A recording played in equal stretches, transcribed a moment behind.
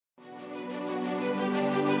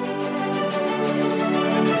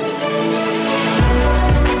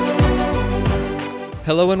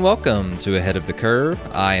Hello and welcome to Ahead of the Curve.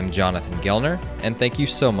 I am Jonathan Gelner, and thank you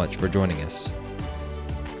so much for joining us.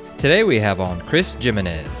 Today we have on Chris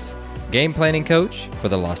Gimenez, game planning coach for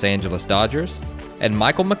the Los Angeles Dodgers, and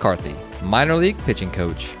Michael McCarthy, minor league pitching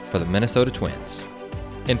coach for the Minnesota Twins.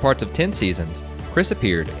 In parts of 10 seasons, Chris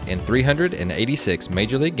appeared in 386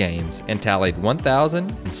 Major League games and tallied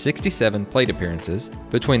 1,067 plate appearances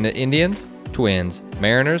between the Indians, Twins,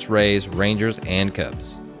 Mariners, Rays, Rangers, and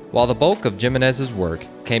Cubs. While the bulk of Gimenez's work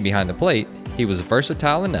came behind the plate, he was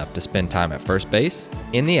versatile enough to spend time at first base,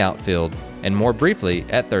 in the outfield, and more briefly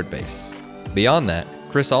at third base. Beyond that,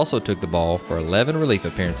 Chris also took the ball for 11 relief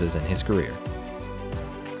appearances in his career.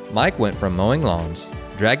 Mike went from mowing lawns,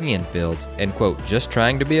 dragging infields, and quote, just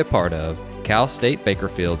trying to be a part of Cal State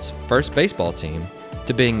Bakerfield's first baseball team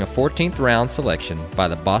to being a 14th round selection by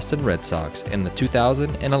the Boston Red Sox in the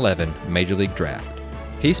 2011 Major League Draft.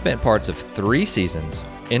 He spent parts of 3 seasons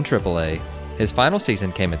in AAA. His final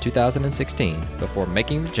season came in 2016 before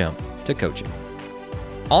making the jump to coaching.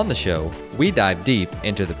 On the show, we dive deep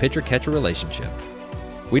into the pitcher-catcher relationship.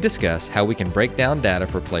 We discuss how we can break down data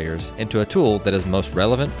for players into a tool that is most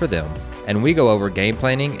relevant for them, and we go over game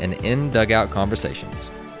planning and in-dugout conversations.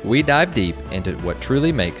 We dive deep into what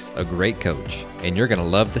truly makes a great coach, and you're going to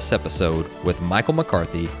love this episode with Michael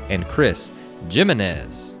McCarthy and Chris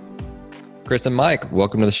Gimenez. Chris and Mike,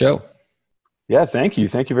 welcome to the show. Yeah, thank you.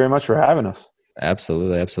 Thank you very much for having us.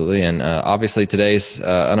 Absolutely. And obviously today's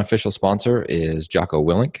unofficial sponsor is Jocko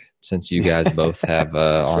Willink, since you guys both have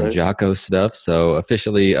on right. Jocko stuff. So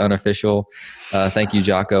officially unofficial. Thank you,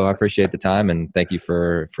 Jocko. I appreciate the time, and thank you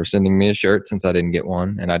for sending me a shirt since I didn't get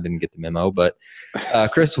one and I didn't get the memo. But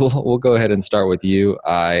Chris, we'll go ahead and start with you.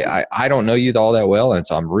 I don't know you all that well, and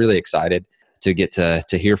so I'm really excited to get to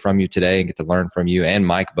hear from you today and get to learn from you and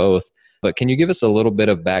Mike both. But can you give us a little bit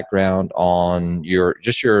of background on your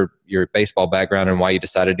baseball background and why you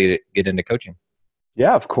decided to get into coaching?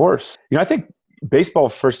 Yeah, of course. I think baseball,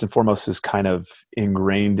 first and foremost, is kind of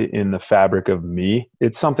ingrained in the fabric of me.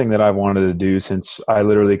 It's something that I've wanted to do since I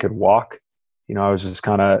literally could walk. I was just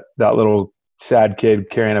kind of that little sad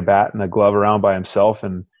kid carrying a bat and a glove around by himself,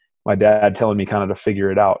 and my dad telling me kind of to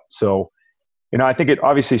figure it out. So, I think it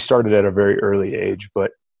obviously started at a very early age,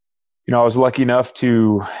 but, I was lucky enough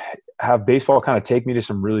to have baseball kind of take me to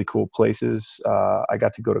some really cool places. I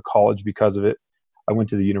got to go to college because of it. I went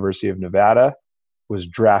to the University of Nevada, was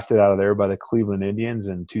drafted out of there by the Cleveland Indians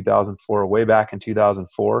in 2004, way back in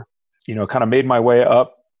 2004. Kind of made my way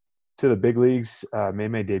up to the big leagues, made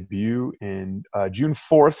my debut in June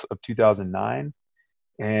 4th of 2009,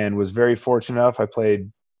 and was very fortunate enough. I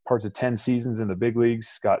played parts of 10 seasons in the big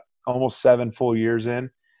leagues, got almost 7 full years in.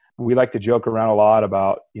 We like to joke around a lot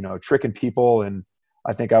about, tricking people, and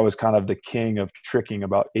I think I was kind of the king of tricking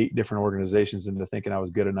about 8 different organizations into thinking I was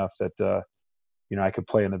good enough that, I could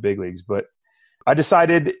play in the big leagues. But I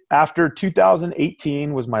decided after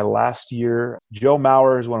 2018 was my last year. Joe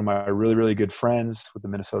Mauer is one of my really, really good friends with the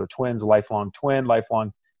Minnesota Twins, lifelong twin,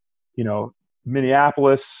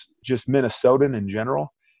 Minneapolis, just Minnesotan in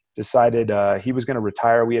general. Decided he was going to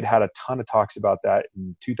retire. We had a ton of talks about that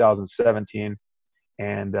in 2017.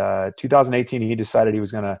 And 2018, he decided he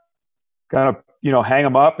was going to kind of, hang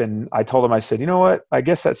him up. And I told him, I said, you know what, I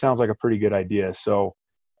guess that sounds like a pretty good idea. So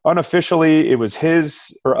officially it was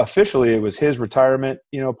his retirement,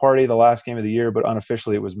 party, the last game of the year, but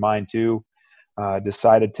unofficially it was mine too.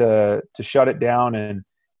 Decided to shut it down. And,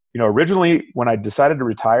 originally when I decided to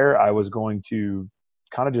retire, I was going to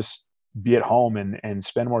kind of just be at home and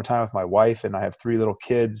spend more time with my wife. And I have 3 little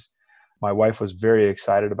kids. My wife was very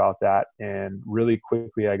excited about that. And really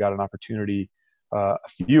quickly I got an opportunity, a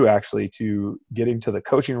few actually, to get into the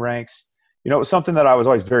coaching ranks. It was something that I was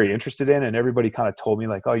always very interested in, and everybody kind of told me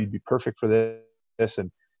like, oh, you'd be perfect for this.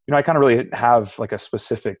 And, I kind of really didn't have like a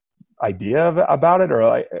specific idea about it, or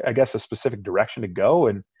I guess a specific direction to go.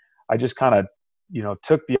 And I just kind of,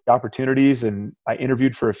 took the opportunities, and I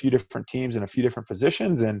interviewed for a few different teams in a few different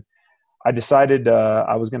positions. And I decided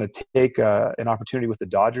I was going to take an opportunity with the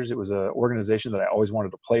Dodgers. It was an organization that I always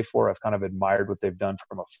wanted to play for. I've kind of admired what they've done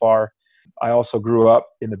from afar. I also grew up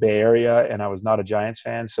in the Bay Area, and I was not a Giants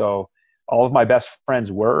fan. So all of my best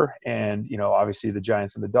friends were, and, obviously the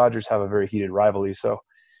Giants and the Dodgers have a very heated rivalry. So,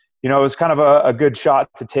 it was kind of a good shot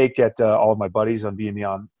to take at all of my buddies on being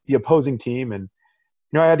on the opposing team. And,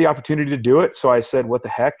 I had the opportunity to do it. So I said, what the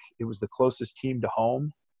heck? It was the closest team to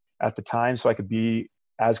home at the time, so I could be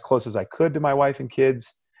as close as I could to my wife and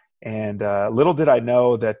kids. And little did I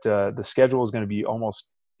know that the schedule was going to be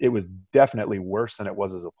it was definitely worse than it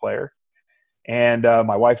was as a player. And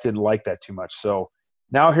my wife didn't like that too much. So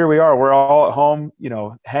now here we are. We're all at home,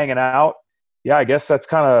 hanging out. Yeah, I guess that's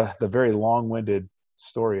kind of the very long-winded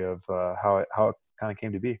story of how it kind of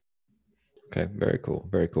came to be. Okay, very cool,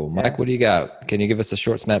 very cool. Yeah. Mike, what do you got? Can you give us a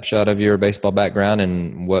short snapshot of your baseball background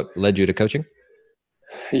and what led you to coaching?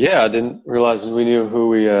 Yeah, I didn't realize we knew who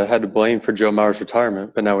we had to blame for Joe Mauer's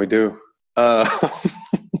retirement, but now we do. Uh,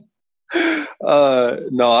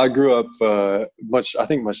 no, I grew up much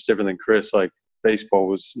different than Chris. Like, baseball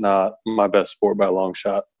was not my best sport by a long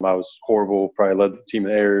shot. I was horrible, probably led the team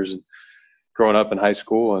in errors and growing up in high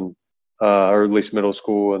school and or at least middle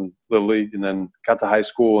school and little league, and then got to high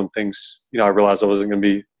school and things, I realized I wasn't going to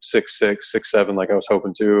be 6'6", 6'7" like I was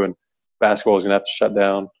hoping to, and basketball was going to have to shut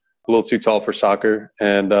down. A little too tall for soccer,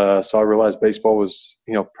 and so I realized baseball was,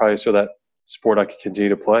 probably so that sport I could continue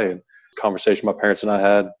to play. And conversation my parents and I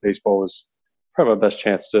had, baseball was probably my best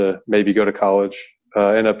chance to maybe go to college.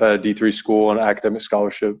 End up at a D3 school on an academic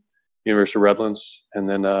scholarship, University of Redlands, and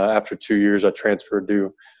then after 2 years, I transferred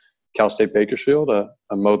to Cal State Bakersfield. I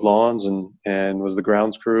mowed lawns and was the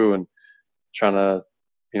grounds crew and trying to,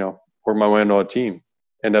 work my way into a team.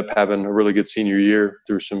 End up having a really good senior year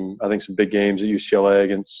through some big games at UCLA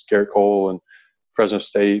against Garrett Cole and Fresno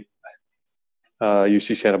State,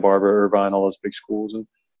 UC Santa Barbara, Irvine, all those big schools.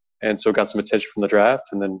 And so got some attention from the draft,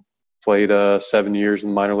 and then played 7 years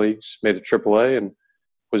in the minor leagues, made it AAA, and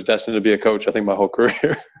was destined to be a coach, I think, my whole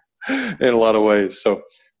career in a lot of ways. So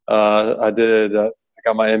I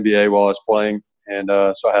got my MBA while I was playing, and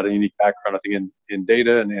so I had a unique background, I think, in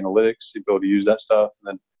data and analytics, the ability to use that stuff.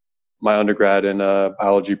 And then my undergrad in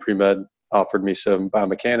biology pre-med offered me some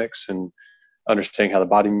biomechanics and understanding how the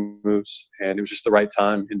body moves. And it was just the right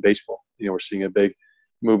time in baseball. We're seeing a big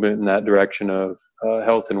movement in that direction of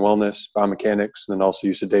health and wellness, biomechanics, and then also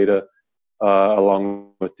use of data,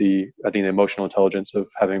 along with the emotional intelligence of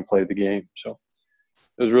having played the game. So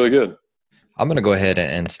it was really good. I'm going to go ahead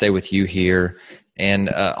and stay with you here. And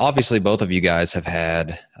obviously, both of you guys have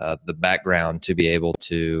had the background to be able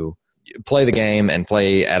to play the game and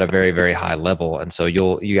play at a very, very high level. And so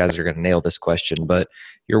you guys are going to nail this question. But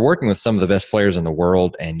you're working with some of the best players in the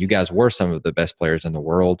world, and you guys were some of the best players in the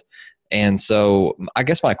world. And so I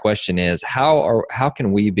guess my question is, how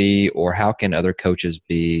can we be, or how can other coaches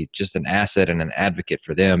be just an asset and an advocate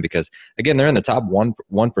for them? Because, again, they're in the top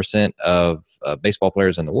 1% of baseball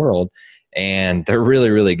players in the world, and they're really,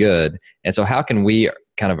 really good. And so how can we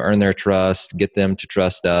kind of earn their trust, get them to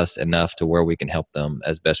trust us enough to where we can help them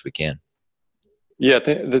as best we can? Yeah, I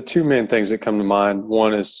think the two main things that come to mind,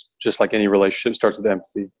 one is just like any relationship starts with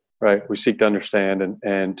empathy, right? We seek to understand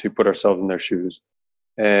and to put ourselves in their shoes.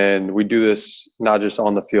 And we do this not just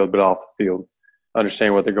on the field, but off the field,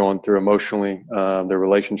 understanding what they're going through emotionally, their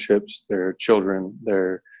relationships, their children,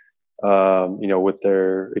 their, with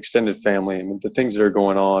their extended family, and the things that are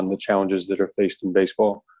going on, the challenges that are faced in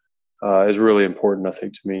baseball is really important, I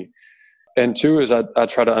think, to me. And two is I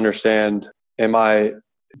try to understand,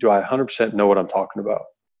 do I 100% know what I'm talking about?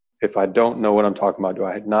 If I don't know what I'm talking about, do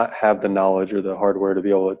I not have the knowledge or the hardware to be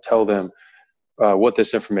able to tell them what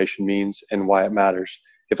this information means and why it matters?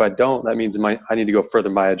 If I don't, that means I need to go further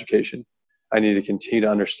my education. I need to continue to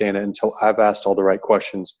understand it until I've asked all the right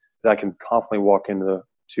questions that I can confidently walk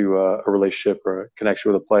into a relationship or a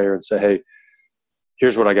connection with a player and say, hey,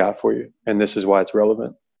 here's what I got for you, and this is why it's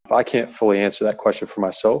relevant. If I can't fully answer that question for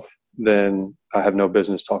myself, then I have no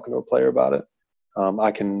business talking to a player about it.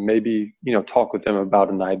 I can maybe, talk with them about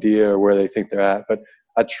an idea or where they think they're at, but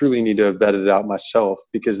I truly need to have vetted it out myself,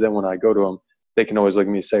 because then when I go to them, they can always look at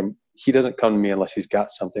me and say, he doesn't come to me unless he's got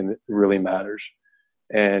something that really matters,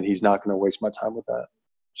 and he's not going to waste my time with that.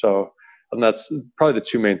 So, and that's probably the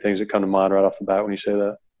two main things that come to mind right off the bat when you say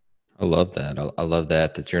that. I love that. I love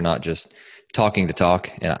that you're not just talking to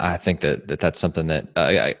talk. And I think that's something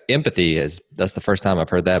that empathy is. That's the first time I've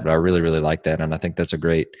heard that, but I really, really like that. And I think that's a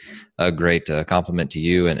great compliment to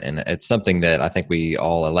you. And it's something that I think we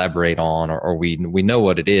all elaborate on, or we know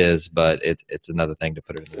what it is, but it's another thing to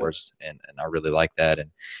put it in words. And I really like that. And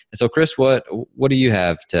so, Chris, what do you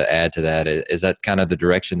have to add to that? Is that kind of the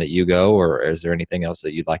direction that you go, or is there anything else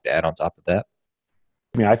that you'd like to add on top of that?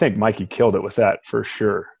 I mean, I think Mikey killed it with that for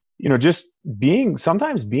sure. Just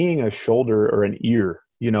sometimes being a shoulder or an ear,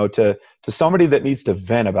 to somebody that needs to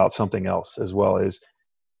vent about something else as well, is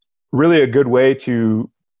really a good way to,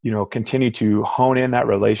 continue to hone in that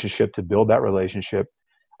relationship, to build that relationship.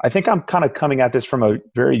 I think I'm kind of coming at this from a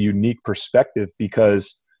very unique perspective,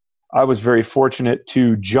 because I was very fortunate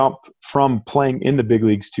to jump from playing in the big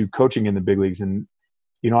leagues to coaching in the big leagues. And,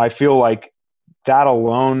 I feel like that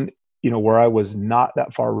alone, where I was not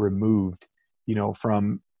that far removed,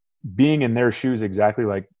 from being in their shoes, exactly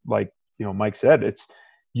like Mike said,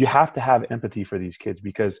 you have to have empathy for these kids,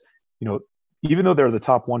 because even though they're the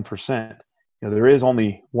top 1%, there is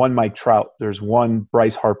only one Mike Trout. There's one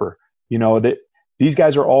Bryce Harper. That these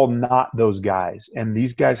guys are all not those guys, and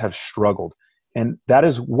these guys have struggled, and that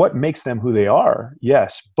is what makes them who they are.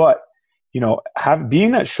 Yes, but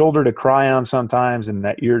being that shoulder to cry on sometimes, and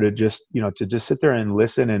that ear to just sit there and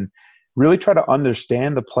listen and really try to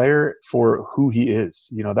understand the player for who he is.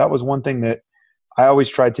 That was one thing that I always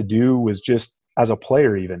tried to do, was just as a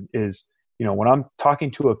player, even is, when I'm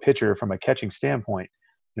talking to a pitcher from a catching standpoint,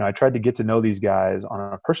 I tried to get to know these guys on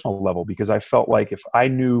a personal level, because I felt like if I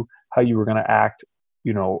knew how you were going to act,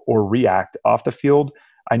 or react off the field,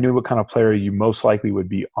 I knew what kind of player you most likely would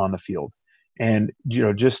be on the field. And,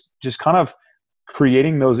 just kind of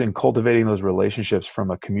creating those and cultivating those relationships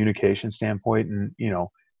from a communication standpoint, and,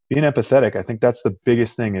 being empathetic. I think that's the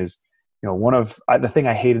biggest thing. Is, the thing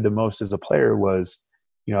I hated the most as a player was,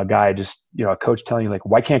 a guy just, a coach telling you, like,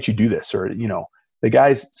 why can't you do this? Or, the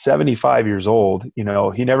guy's 75 years old,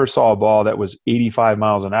 he never saw a ball that was 85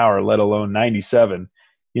 miles an hour, let alone 97,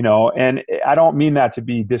 and I don't mean that to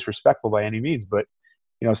be disrespectful by any means, but,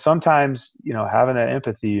 sometimes, having that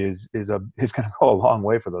empathy is going to go a long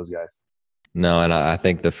way for those guys. No, and I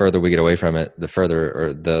think the further we get away from it, the further,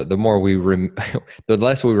 or the more the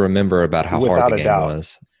less we remember about how Without hard the a game doubt.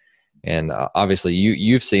 was. And obviously,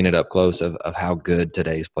 you've seen it up close of how good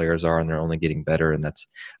today's players are, and they're only getting better. And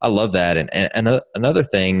I love that. And another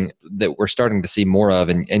thing that we're starting to see more of,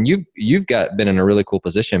 and you've been in a really cool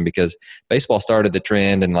position, because baseball started the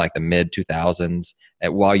trend in like the mid 2000s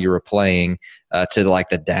while you were playing to like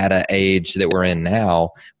the data age that we're in now,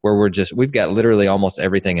 where we've got literally almost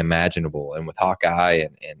everything imaginable. And with Hawkeye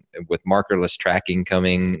and with markerless tracking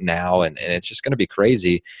coming now, and it's just going to be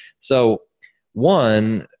crazy. So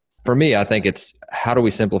for me, I think it's how do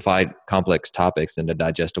we simplify complex topics into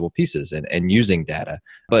digestible pieces and using data.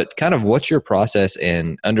 But kind of what's your process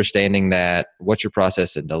in understanding that? What's your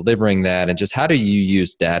process in delivering that? And just how do you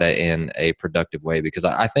use data in a productive way? Because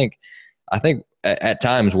I think at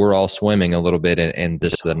times we're all swimming a little bit in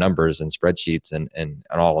just the numbers and spreadsheets and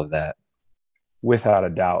all of that. Without a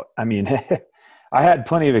doubt. I mean, I had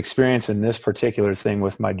plenty of experience in this particular thing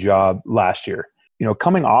with my job last year.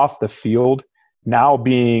 Coming off the field, now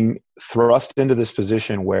being thrust into this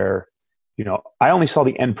position where, I only saw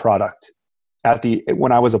the end product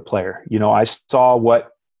when I was a player. I saw what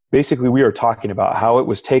basically we were talking about, how it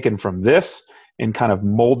was taken from this and kind of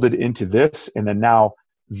molded into this. And then now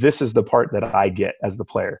this is the part that I get as the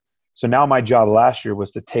player. So now my job last year was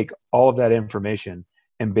to take all of that information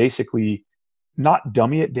and basically not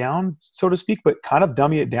dummy it down, so to speak, but kind of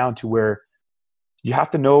dummy it down to where you have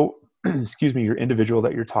to know your individual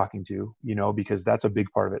that you're talking to, because that's a big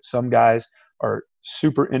part of it. Some guys are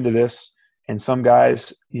super into this, and some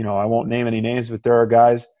guys, I won't name any names, but there are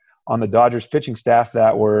guys on the Dodgers pitching staff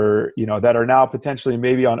that were, that are now potentially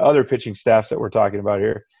maybe on other pitching staffs that we're talking about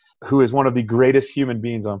here, who is one of the greatest human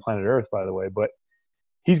beings on planet Earth, by the way. But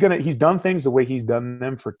he's done things the way he's done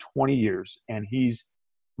them for 20 years, and he's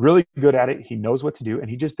really good at it. He knows what to do, and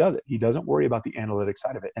he just does it. He doesn't worry about the analytic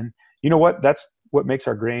side of it. And you know what? That's what makes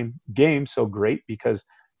our game so great, because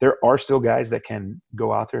there are still guys that can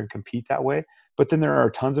go out there and compete that way. But then there are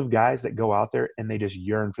tons of guys that go out there and they just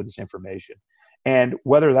yearn for this information. And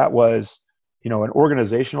whether that was, an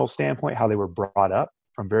organizational standpoint, how they were brought up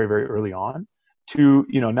from very, very early on, to,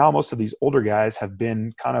 now most of these older guys have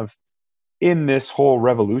been kind of in this whole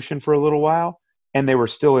revolution for a little while, and they were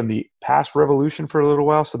still in the past revolution for a little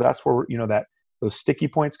while. So that's where, that those sticky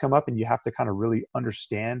points come up, and you have to kind of really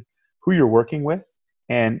understand who you're working with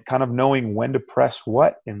and kind of knowing when to press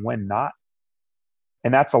what and when not.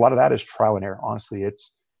 And a lot of that is trial and error. Honestly,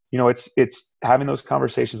 it's having those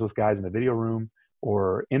conversations with guys in the video room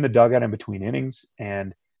or in the dugout in between innings,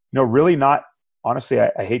 and, really not, honestly,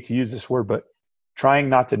 I hate to use this word, but trying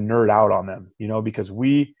not to nerd out on them, because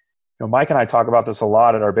Mike and I talk about this a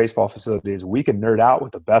lot at our baseball facilities. We can nerd out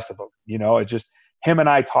with the best of them. It's just him and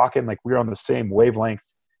I talking like we're on the same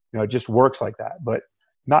wavelength. It just works like that. But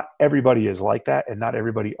not everybody is like that, and not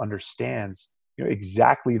everybody understands,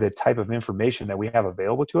 exactly the type of information that we have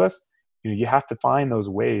available to us. You have to find those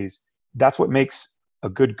ways. That's what makes a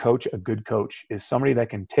good coach, is somebody that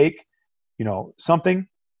can take, something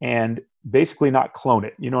and basically not clone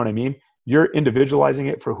it. You know what I mean? You're individualizing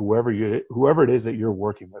it for whoever it is that you're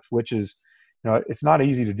working with, which is, it's not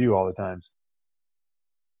easy to do all the times.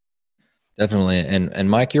 Definitely. And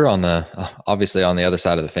Mike, you're obviously on the other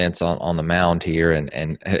side of the fence on the mound here.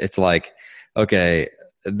 And it's like, okay,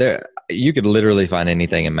 you could literally find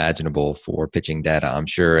anything imaginable for pitching data, I'm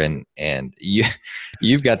sure. And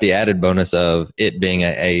you've got the added bonus of it being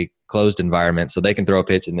a closed environment, so they can throw a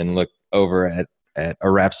pitch and then look over at at a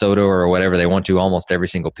Rapsodo or whatever. They want to almost every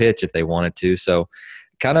single pitch if they wanted to. So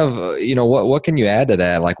kind of, what can you add to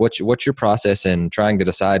that? Like what's your process in trying to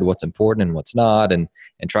decide what's important and what's not, and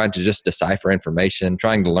trying to just decipher information,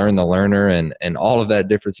 trying to learn the learner and all of that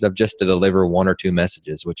different stuff just to deliver one or two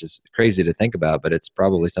messages, which is crazy to think about, but it's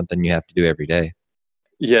probably something you have to do every day.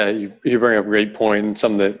 Yeah, you bring up a great point, and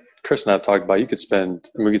something that Chris and I have talked about. We could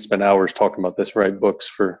spend hours talking about this, write books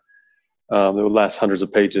for that would last hundreds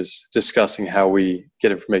of pages discussing how we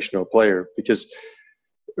get information to a player, because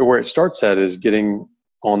where it starts at is getting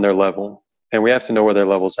on their level, and we have to know where their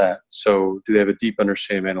level's at. So do they have a deep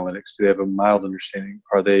understanding of analytics? Do they have a mild understanding?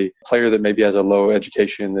 Are they a player that maybe has a low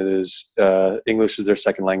education, that is English is their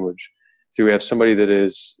second language? Do we have somebody that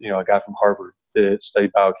is, a guy from Harvard that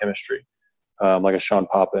studied biochemistry, like a Sean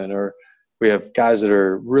Poppin? Or we have guys that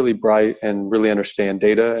are really bright and really understand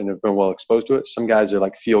data and have been well exposed to it. Some guys are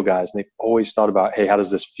like feel guys, and they've always thought about, hey, how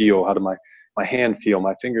does this feel? How do my hand feel?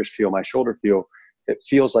 My fingers feel? My shoulder feel? It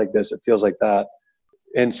feels like this. It feels like that.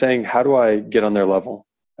 And saying, how do I get on their level?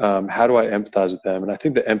 How do I empathize with them? And I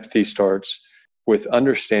think the empathy starts with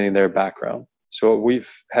understanding their background. So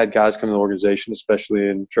we've had guys come to the organization, especially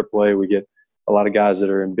in AAA. We get a lot of guys that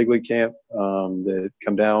are in big league camp that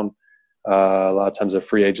come down. A lot of times they're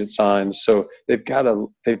free agent signs. So they've gotten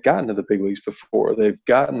to the big leagues before. They've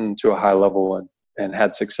gotten to a high level and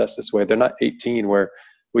had success this way. They're not 18 where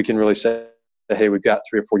we can really say, hey, we've got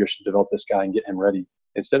 3 or 4 years to develop this guy and get him ready.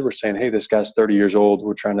 Instead, we're saying, hey, this guy's 30 years old.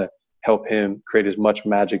 We're trying to help him create as much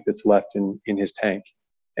magic that's left in his tank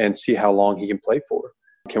and see how long he can play for.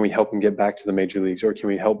 Can we help him get back to the major leagues, or can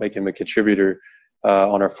we help make him a contributor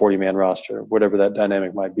on our 40-man roster, whatever that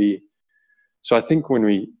dynamic might be? So I think when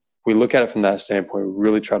we look at it from that standpoint, we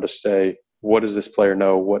really try to say, what does this player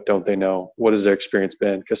know? What don't they know? What has their experience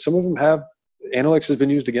been? Because some of them analytics has been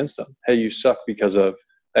used against them. Hey, you suck because of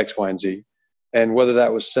X, Y, and Z. And whether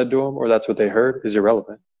that was said to them or that's what they heard is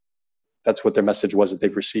irrelevant. That's what their message was that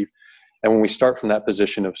they've received. And when we start from that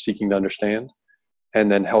position of seeking to understand and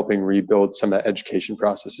then helping rebuild some of that education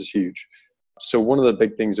process is huge. So one of the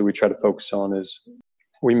big things that we try to focus on is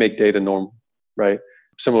we make data normal, right?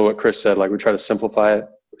 Similar to what Chris said, like we try to simplify it,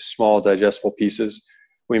 small digestible pieces.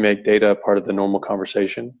 We make data a part of the normal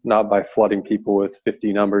conversation, not by flooding people with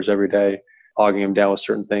 50 numbers every day, hogging them down with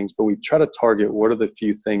certain things, but we try to target what are the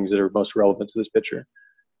few things that are most relevant to this pitcher,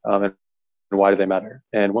 and why do they matter.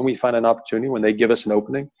 And when we find an opportunity, when they give us an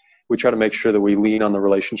opening, we try to make sure that we lean on the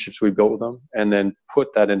relationships we built with them and then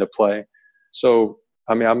put that into play. So,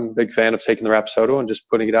 I'm a big fan of taking the Rapsodo and just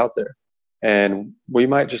putting it out there. And we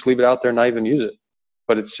might just leave it out there and not even use it,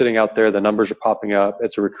 but it's sitting out there. The numbers are popping up.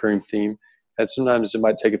 It's a recurring theme. And sometimes it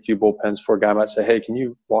might take a few bullpens for a guy might say, hey, can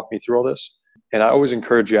you walk me through all this? And I always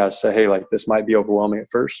encourage you guys to say, hey, like this might be overwhelming at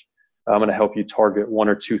first. I'm going to help you target 1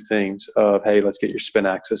 or 2 things of, hey, let's get your spin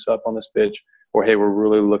axis up on this pitch. Or, hey, we're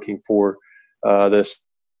really looking for this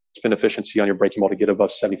spin efficiency on your breaking ball to get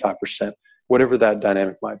above 75%, whatever that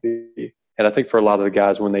dynamic might be. And I think for a lot of the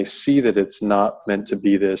guys, when they see that it's not meant to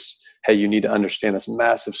be this, hey, you need to understand this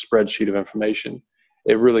massive spreadsheet of information,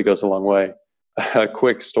 it really goes a long way. A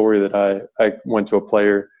quick story that I went to a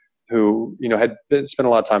player who, had spent a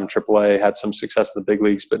lot of time in AAA, had some success in the big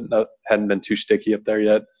leagues, but hadn't been too sticky up there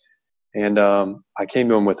yet. And I came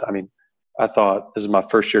to him with, I thought this is my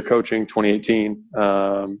first year coaching, 2018.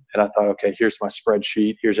 And I thought, okay, here's my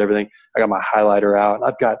spreadsheet. Here's everything. I got my highlighter out. And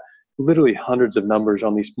I've got literally hundreds of numbers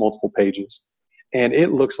on these multiple pages. And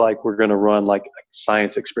it looks like we're going to run like a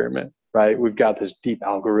science experiment, right? We've got this deep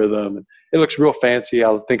algorithm. And it looks real fancy.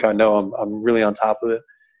 I think I know I'm really on top of it.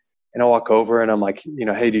 And I walk over and I'm like,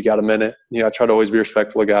 hey, do you got a minute? I try to always be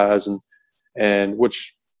respectful of guys and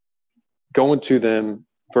which going to them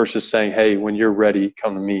versus saying, hey, when you're ready,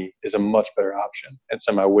 come to me is a much better option. And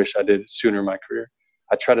something I wish I did sooner in my career.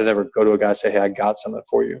 I try to never go to a guy and say, hey, I got something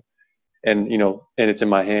for you. And, and it's in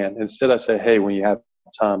my hand. Instead, I say, hey, when you have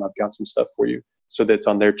time, I've got some stuff for you. So that it's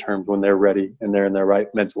on their terms when they're ready and they're in their right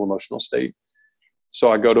mental, emotional state.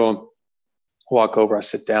 So I go to them, walk over, I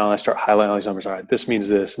sit down, I start highlighting all these numbers. All right, this means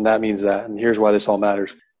this and that means that. And here's why this all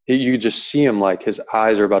matters. You just see him like his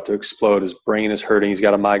eyes are about to explode. His brain is hurting. He's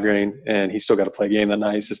got a migraine and he's still got to play a game that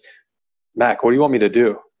night. He says, Mac, what do you want me to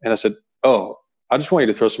do? And I said, oh, I just want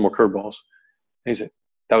you to throw some more curveballs. And he said,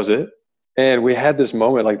 that was it? And we had this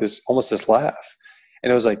moment like this, almost this laugh.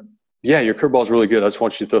 And it was like, yeah, your curveball is really good. I just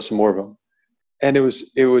want you to throw some more of them. And it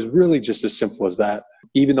was really just as simple as that,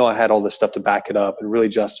 even though I had all this stuff to back it up and really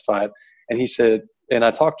justify it. And he said, and I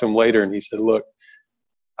talked to him later and he said, look,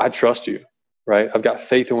 I trust you, right? I've got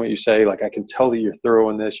faith in what you say. Like I can tell that you're thorough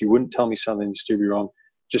in this. You wouldn't tell me something to steer me wrong.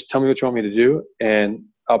 Just tell me what you want me to do and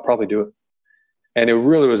I'll probably do it. And it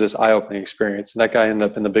really was this eye-opening experience. And that guy ended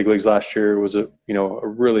up in the big leagues last year. Was a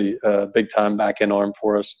really big time back end arm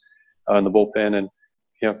for us in the bullpen,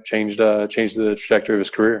 and changed the trajectory of his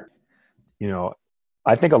career.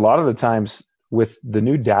 I think a lot of the times with the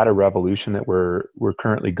new data revolution that we're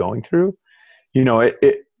currently going through,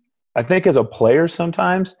 I think as a player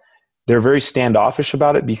sometimes they're very standoffish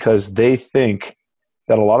about it because they think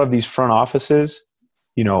that a lot of these front offices,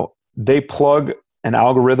 they plug an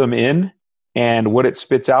algorithm in and what it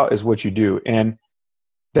spits out is what you do. And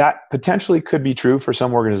that potentially could be true for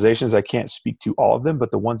some organizations. I can't speak to all of them,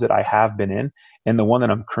 but the ones that I have been in and the one that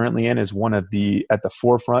I'm currently in is one of at the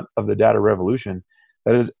forefront of the data revolution.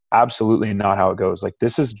 That is absolutely not how it goes. Like,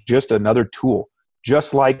 this is just another tool,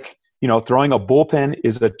 just like, throwing a bullpen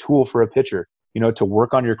is a tool for a pitcher, to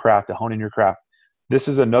work on your craft, to hone in your craft. This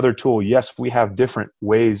is another tool. Yes, we have different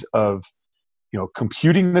ways of,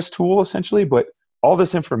 computing this tool essentially, but all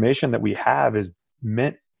this information that we have is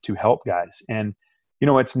meant to help guys. And,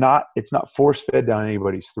 it's not force fed down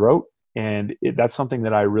anybody's throat. And that's something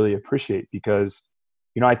that I really appreciate because,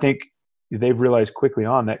 I think they've realized quickly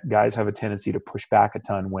on that guys have a tendency to push back a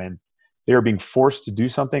ton when they're being forced to do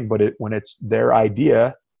something, but when it's their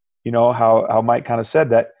idea, how Mike kind of said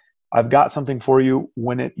that, I've got something for you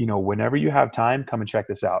whenever you have time, come and check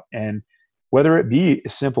this out. And whether it be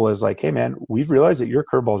as simple as like, hey man, we've realized that your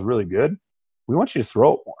curveball is really good. We want you to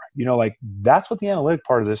throw it more. Like, that's what the analytic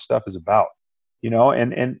part of this stuff is about.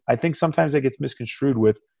 And I think sometimes it gets misconstrued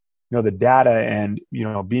with, the data and,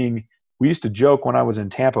 we used to joke when I was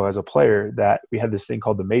in Tampa as a player that we had this thing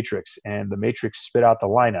called the Matrix, and the Matrix spit out the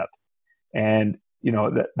lineup. And,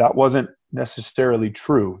 that wasn't necessarily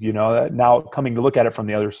true. Now coming to look at it from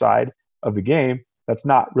the other side of the game, that's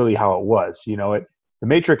not really how it was. The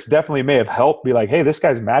Matrix definitely may have helped be like, hey, this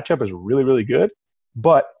guy's matchup is really, really good.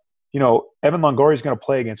 But, Evan Longoria is going to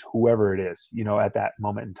play against whoever it is, at that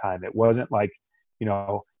moment in time. It wasn't like,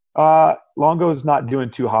 Longo's not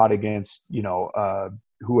doing too hot against,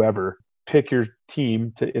 whoever. Pick your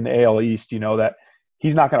team in the AL East, that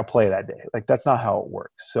he's not going to play that day. Like, that's not how it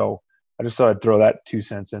works. So I just thought I'd throw that 2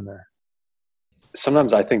 cents in there.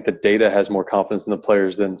 Sometimes I think the data has more confidence in the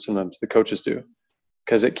players than sometimes the coaches do,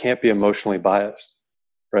 because it can't be emotionally biased,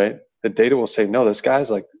 right? The data will say, no, this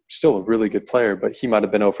guy's like still a really good player, but he might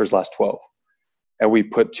have been 0 for his last 12. And we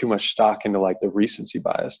put too much stock into like the recency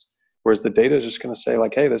bias. Whereas the data is just going to say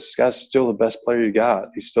like, hey, this guy's still the best player you got.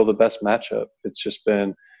 He's still the best matchup. It's just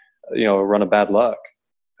been, a run of bad luck,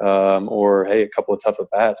 or hey, a couple of tough at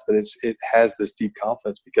bats. But it has this deep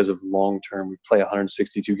confidence because of long term. We play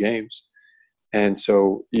 162 games, and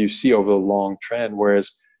so you see over the long trend. Whereas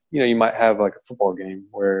you might have like a football game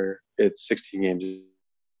where it's 16 games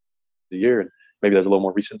a year, and maybe there's a little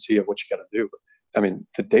more recency of what you got to do. But, I mean,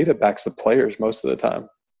 the data backs the players most of the time,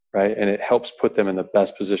 right? And it helps put them in the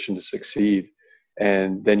best position to succeed.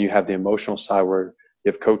 And then you have the emotional side where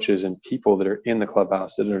you have coaches and people that are in the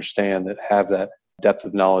clubhouse that understand, that have that depth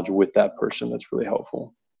of knowledge with that person. That's really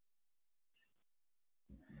helpful.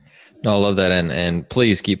 No, I love that. And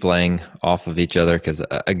please keep playing off of each other because,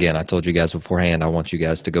 again, I told you guys beforehand, I want you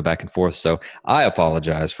guys to go back and forth. So I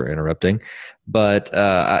apologize for interrupting. But,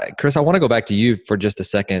 Chris, I want to go back to you for just a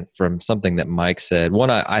second from something that Mike said. One,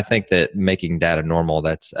 I think that making data normal,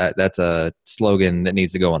 that's a slogan that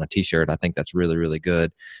needs to go on a T-shirt. I think that's really, really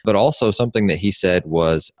good. But also something that he said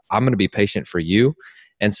was, I'm going to be patient for you.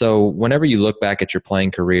 And so whenever you look back at your playing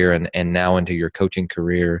career and now into your coaching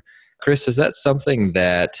career, Chris, is that something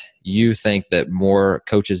that you think that more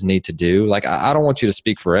coaches need to do? Like, I don't want you to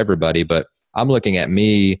speak for everybody, but I'm looking at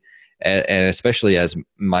me, and especially as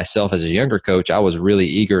myself as a younger coach, I was really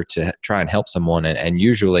eager to try and help someone, and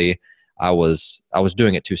usually I was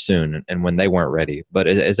doing it too soon and when they weren't ready. But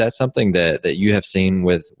is that something that you have seen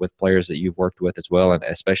with players that you've worked with as well, and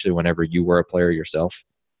especially whenever you were a player yourself?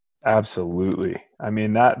 Absolutely. I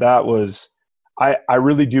mean, that was – I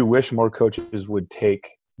really do wish more coaches would take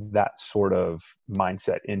 – that sort of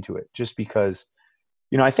mindset into it, just because,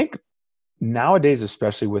 I think nowadays,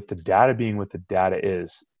 especially with the data being what the data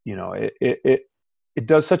is, it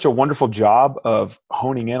does such a wonderful job of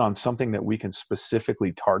honing in on something that we can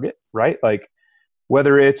specifically target, right? Like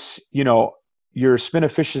whether it's, your spin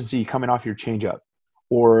efficiency coming off your changeup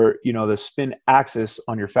or, the spin axis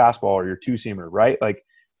on your fastball or your two-seamer, right? Like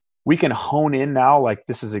we can hone in now, like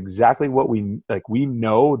this is exactly what we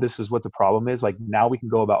know this is what the problem is. Like now we can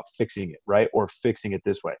go about fixing it, right? Or fixing it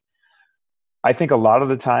this way. I think a lot of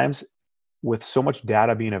the times with so much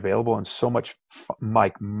data being available and so much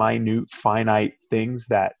like minute, finite things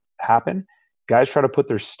that happen, guys try to put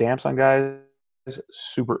their stamps on guys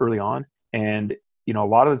super early on. And, a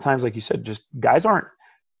lot of the times, like you said, just guys aren't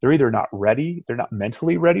they're either not ready, they're not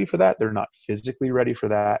mentally ready for that, they're not physically ready for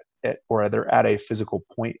that, or they're at a physical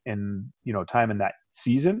point in, time in that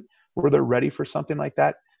season where they're ready for something like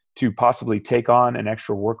that to possibly take on an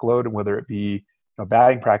extra workload, and whether it be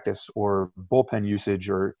batting practice or bullpen usage,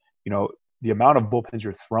 or the amount of bullpens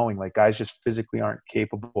you're throwing. Like, guys just physically aren't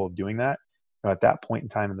capable of doing that at that point in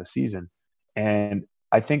time in the season. And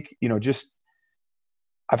I think just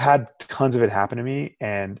I've had tons of it happen to me,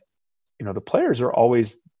 and the players are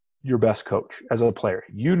always your best coach as a player.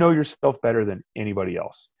 You know yourself better than anybody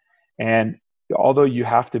else. And although you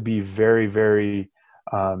have to be very, very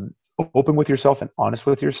open with yourself and honest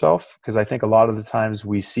with yourself, because I think a lot of the times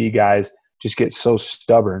we see guys just get so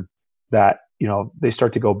stubborn that, they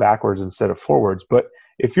start to go backwards instead of forwards. But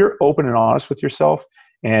if you're open and honest with yourself,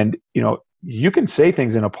 and, you can say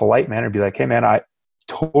things in a polite manner, be like, hey man, I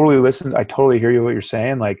totally listened. I totally hear you, what you're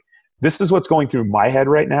saying. Like, this is what's going through my head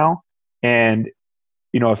right now. And,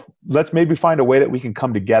 let's maybe find a way that we can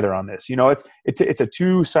come together on this. It's a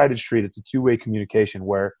two-sided street. It's a two-way communication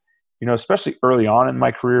where, especially early on in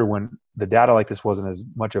my career, when the data like this wasn't as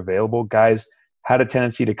much available, guys had a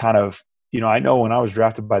tendency to kind of, I know when I was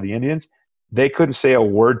drafted by the Indians, they couldn't say a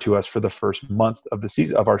word to us for the first month of the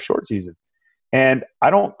season, of our short season. And I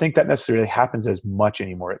don't think that necessarily happens as much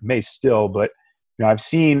anymore. It may still, but I've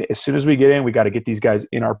seen as soon as we get in, we got to get these guys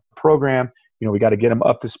in our program. We got to get them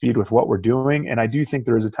up to speed with what we're doing. And I do think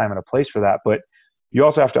there is a time and a place for that. But you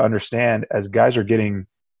also have to understand, as guys are getting,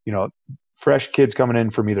 fresh kids coming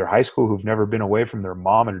in from either high school who've never been away from their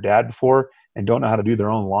mom or dad before and don't know how to do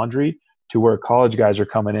their own laundry, to where college guys are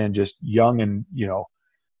coming in just young and,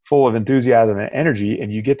 full of enthusiasm and energy.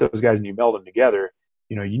 And you get those guys and you meld them together.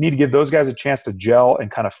 You need to give those guys a chance to gel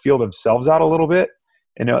and kind of feel themselves out a little bit.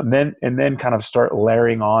 And then kind of start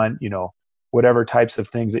layering on, whatever types of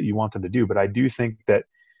things that you want them to do. But I do think that,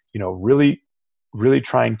 really, really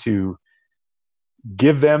trying to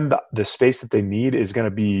give them the space that they need is going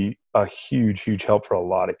to be a huge, huge help for a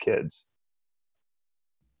lot of kids.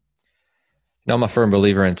 I'm a firm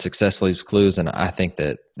believer in success leaves clues, and I think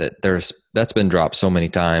that's been dropped so many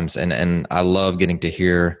times, and I love getting to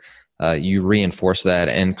hear you reinforce that.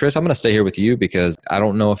 And Chris, I'm going to stay here with you because I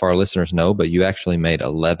don't know if our listeners know, but you actually made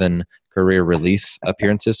 11 career relief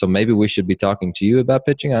appearances. So maybe we should be talking to you about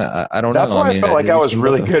pitching. I don't know. That's why I felt like I was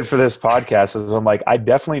really good for this podcast. Is I'm like, I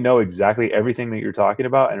definitely know exactly everything that you're talking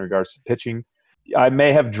about in regards to pitching. I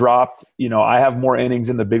may have dropped, I have more innings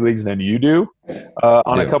in the big leagues than you do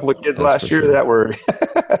on a couple of kids last year that were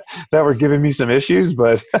that were giving me some issues,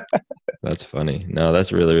 but that's funny. No,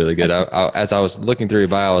 that's really, really good. As I was looking through your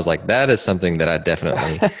bio, I was like, that is something that I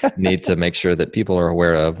definitely need to make sure that people are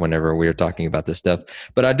aware of whenever we're talking about this stuff.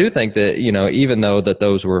 But I do think that, even though that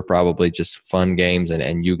those were probably just fun games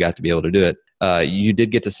and you got to be able to do it, you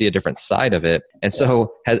did get to see a different side of it. And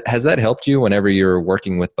so has that helped you whenever you're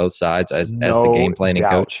working with both sides as the game planning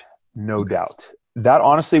coach? No doubt. That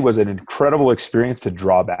honestly was an incredible experience to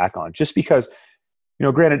draw back on, just because,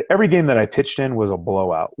 granted, every game that I pitched in was a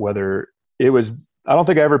blowout. Whether it was, I don't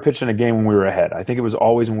think I ever pitched in a game when we were ahead. I think it was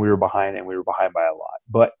always when we were behind, and we were behind by a lot.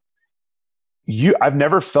 But I've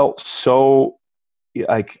never felt so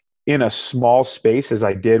like in a small space as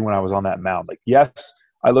I did when I was on that mound. Like, yes,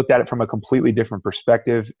 I looked at it from a completely different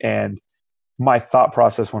perspective, and my thought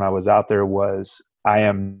process when I was out there was, I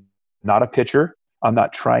am not a pitcher. I'm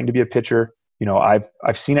not trying to be a pitcher.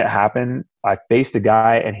 I've seen it happen. I faced a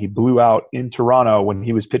guy and he blew out in Toronto when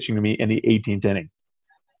he was pitching to me in the 18th inning.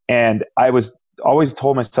 And I was always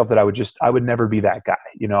told myself that I would never be that guy.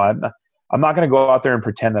 I'm not going to go out there and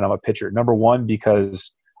pretend that I'm a pitcher. Number one,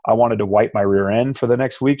 because I wanted to wipe my rear end for the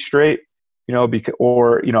next week straight, I didn't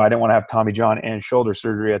want to have Tommy John and shoulder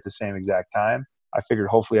surgery at the same exact time. I figured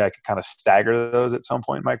hopefully I could kind of stagger those at some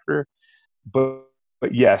point in my career. But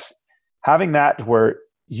yes, having that where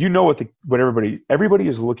what everybody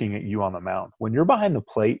is looking at you on the mound. When you're behind the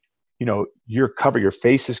plate, you're covered, your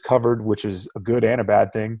face is covered, which is a good and a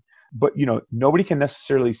bad thing. But nobody can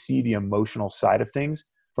necessarily see the emotional side of things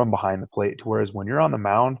from behind the plate. Whereas when you're on the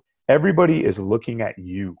mound, everybody is looking at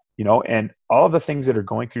you, and all of the things that are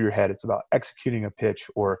going through your head, it's about executing a pitch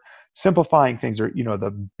or simplifying things, or,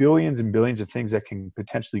 the billions and billions of things that can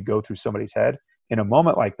potentially go through somebody's head in a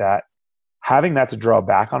moment like that. Having that to draw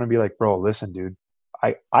back on and be like, bro, listen, dude,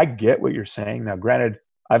 I get what you're saying. Now, granted,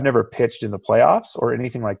 I've never pitched in the playoffs or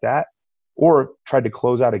anything like that, or tried to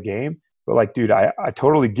close out a game, but like, dude, I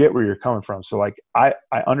totally get where you're coming from. So like, I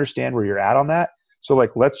understand where you're at on that. So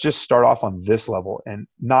like, let's just start off on this level, and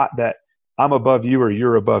not that I'm above you or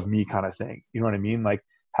you're above me kind of thing. You know what I mean? Like,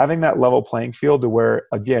 having that level playing field to where,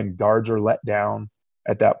 again, guards are let down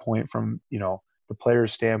at that point from, the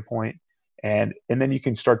player's standpoint. and then you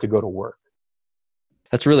can start to go to work.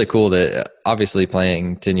 That's really cool. That obviously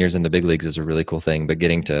playing 10 years in the big leagues is a really cool thing, but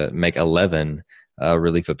getting to make 11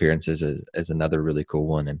 relief appearances is another really cool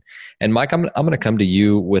one. And Mike, I'm going to come to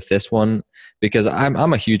you with this one because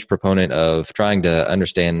I'm a huge proponent of trying to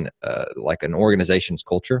understand like an organization's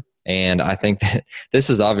culture. And I think that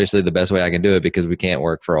this is obviously the best way I can do it because we can't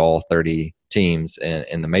work for all 30 teams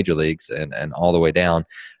in the major leagues and all the way down.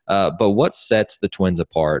 But what sets the Twins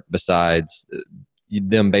apart besides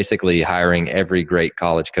them basically hiring every great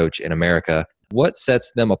college coach in America? What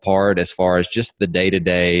sets them apart as far as just the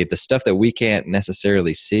day-to-day, the stuff that we can't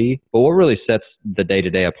necessarily see, but what really sets the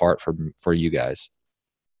day-to-day apart for you guys?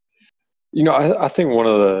 I think one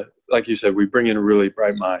of the, like you said, we bring in really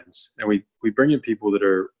bright minds, and we bring in people that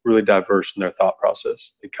are really diverse in their thought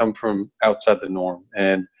process. They come from outside the norm.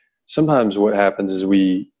 And sometimes what happens is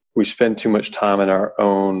we spend too much time in our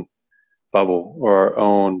own bubble or our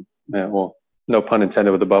own, no pun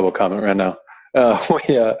intended with the bubble comment right now.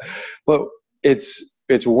 But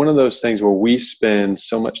it's one of those things where we spend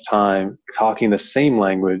so much time talking the same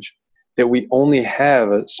language that we only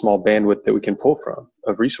have a small bandwidth that we can pull from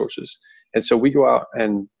of resources. And so we go out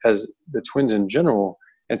and as the Twins in general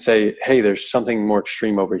and say, hey, there's something more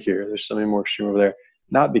extreme over here. There's something more extreme over there.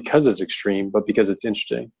 Not because it's extreme, but because it's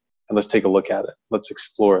interesting. And let's take a look at it. Let's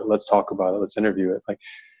explore it. Let's talk about it. Let's interview it.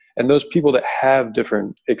 And those people that have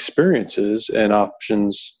different experiences and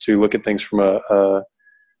options to look at things from a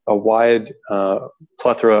wide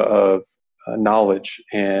plethora of knowledge,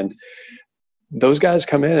 and those guys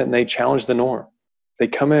come in and they challenge the norm. They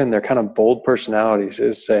come in, they're kind of bold personalities,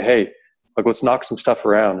 is say, hey, let's knock some stuff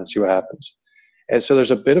around and see what happens. And so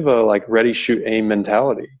there's a bit of a ready, shoot, aim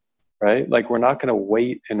mentality, right? We're not going to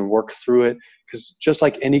wait and work through it, because just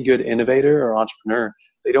like any good innovator or entrepreneur,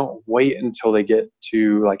 they don't wait until they get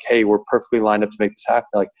to hey, we're perfectly lined up to make this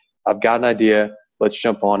happen. I've got an idea, let's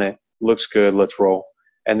jump on it. Looks good, let's roll.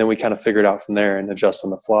 And then we kind of figure it out from there and adjust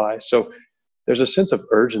on the fly. So there's a sense of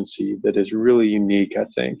urgency that is really unique, I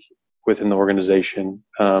think, within the organization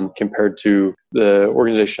compared to the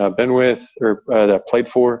organization I've been with or that I've played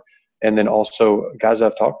for. And then also guys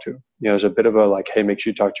I've talked to. There's a bit of a hey, make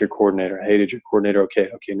sure you talk to your coordinator. Hey, did your coordinator okay?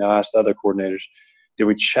 Now ask the other coordinators. Did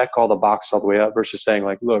we check all the boxes all the way up versus saying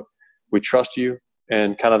look, we trust you,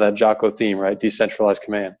 and kind of that Jocko theme, right? Decentralized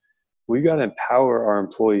command. We got to empower our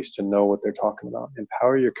employees to know what they're talking about.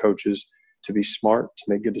 Empower your coaches to be smart, to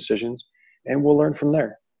make good decisions, and we'll learn from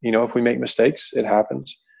there. If we make mistakes, it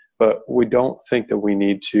happens, but we don't think that we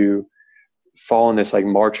need to fall in this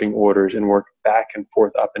marching orders and work back and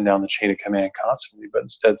forth up and down the chain of command constantly, but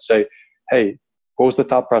instead say, hey, what was the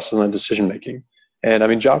thought process on decision making?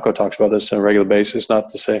 And Jocko talks about this on a regular basis, not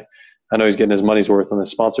to say, I know he's getting his money's worth on the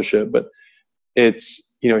sponsorship, but it's,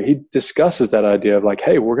 he discusses that idea of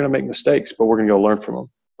hey, we're going to make mistakes, but we're going to go learn from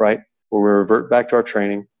them, right? Where we revert back to our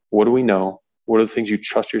training. What do we know? What are the things you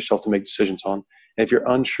trust yourself to make decisions on? And if you're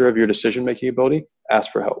unsure of your decision-making ability,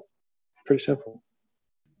 ask for help. Pretty simple.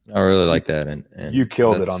 I really like that. And you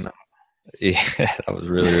killed it on that. Yeah, that was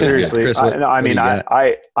really, really seriously. Good.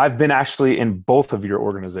 Chris, I've been actually in both of your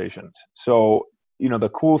organizations. So, the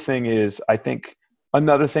cool thing is, I think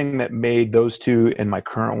another thing that made those two and my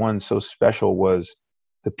current one so special was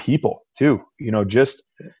the people too. Just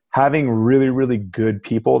having really, really good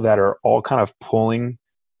people that are all kind of pulling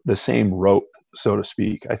the same rope, so to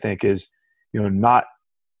speak, I think is,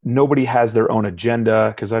 nobody has their own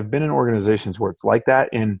agenda, because I've been in organizations where it's like that.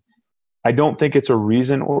 And I don't think it's a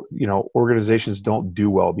reason, organizations don't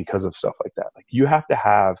do well because of stuff like that. You have to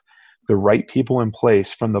have the right people in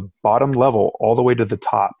place from the bottom level all the way to the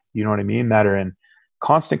top, you know what I mean? That are in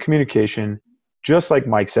constant communication. Just like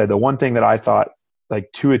Mike said, the one thing that I thought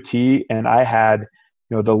to a T, and I had,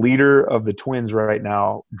 the leader of the Twins right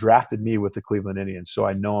now drafted me with the Cleveland Indians. So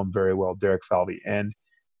I know him very well, Derek Falvey. And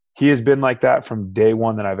he has been like that from day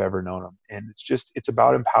one that I've ever known him. And it's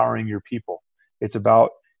about empowering your people. It's about,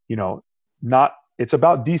 it's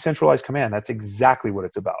about decentralized command. That's exactly what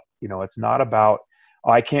it's about. It's not about,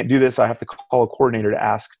 I can't do this, I have to call a coordinator to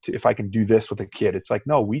ask if I can do this with a kid. It's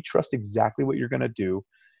no, we trust exactly what you're going to do.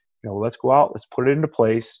 Let's go out, let's put it into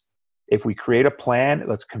place. If we create a plan,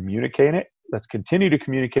 let's communicate it. Let's continue to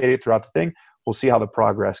communicate it throughout the thing. We'll see how the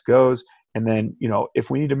progress goes. And then, if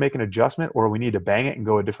we need to make an adjustment or we need to bang it and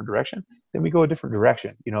go a different direction, then we go a different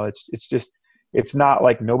direction. It's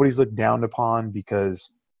not nobody's looked down upon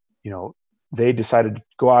because, they decided to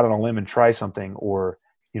go out on a limb and try something, or,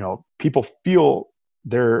 people feel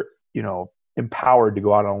they're, empowered to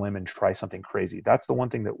go out on a limb and try something crazy. That's the one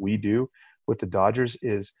thing that we do with the Dodgers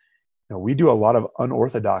is, we do a lot of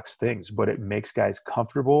unorthodox things, but it makes guys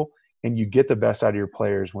comfortable, and you get the best out of your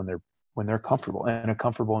players when they're when they're comfortable in a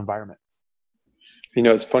comfortable environment.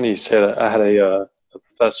 It's funny you say that. I had a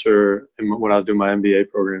professor when I was doing my MBA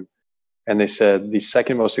program, and they said the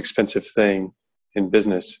second most expensive thing in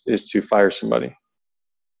business is to fire somebody.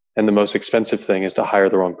 And the most expensive thing is to hire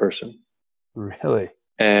the wrong person. Really?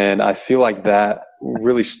 And I feel like that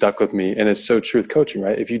really stuck with me. And it's so true with coaching,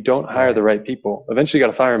 right? If you don't hire the right people, eventually you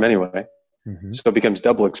got to fire them anyway. Mm-hmm. So it becomes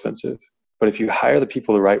double expensive. But if you hire the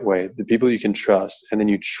people the right way, the people you can trust, and then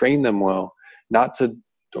you train them well, not to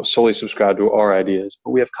solely subscribe to our ideas,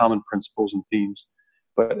 but we have common principles and themes,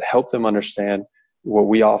 but help them understand what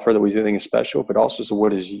we offer that we think is special, but also so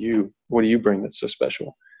what do you bring that's so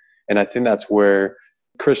special? And I think that's where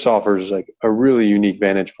Chris offers like a really unique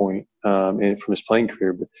vantage point from his playing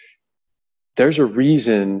career. But there's a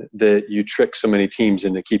reason that you trick so many teams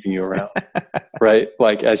into keeping you around, right?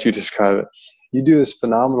 Like as you describe it, you do this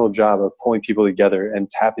phenomenal job of pulling people together and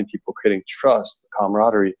tapping people, creating trust,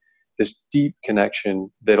 camaraderie, this deep connection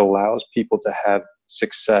that allows people to have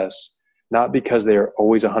success, not because they are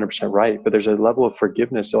always 100% right, but there's a level of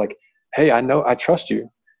forgiveness. So like, hey, I trust you.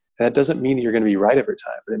 And that doesn't mean that you're going to be right every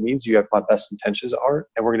time, but it means you have my best intentions at heart,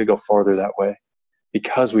 and we're going to go farther that way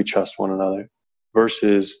because we trust one another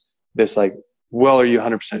versus this like, well, are you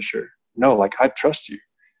 100% sure? No, like I trust you.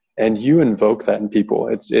 And you invoke that in people.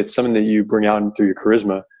 It's something that you bring out through your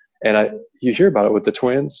charisma. And you hear about it with the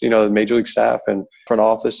Twins, the major league staff and front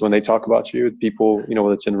office, when they talk about you, people,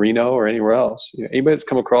 whether it's in Reno or anywhere else, anybody that's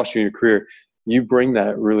come across you in your career, you bring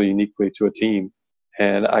that really uniquely to a team.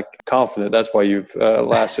 And I'm confident that's why you've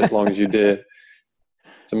lasted as long as you did.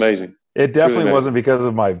 It's amazing. It definitely really wasn't because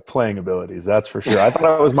of my playing abilities. That's for sure. I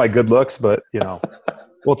thought it was my good looks, but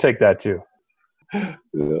we'll take that too.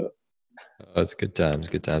 Yeah. That's good times.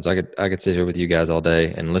 Good times. I could sit here with you guys all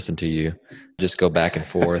day and listen to you just go back and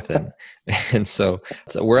forth. And so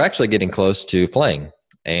we're actually getting close to playing,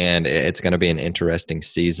 and it's going to be an interesting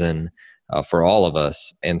season for all of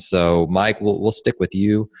us. And so Mike, we'll stick with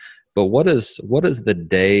you, but what does the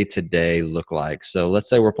day to day look like? So let's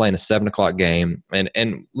say we're playing a 7:00 game,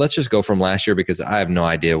 and let's just go from last year, because I have no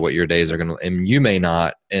idea what your days are going to, and you may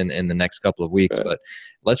not in the next couple of weeks, but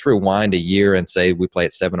let's rewind a year and say we play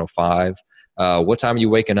at 7:05. What time are you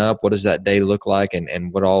waking up? What does that day look like?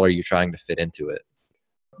 And what all are you trying to fit into it?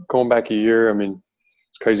 Going back a year, I mean,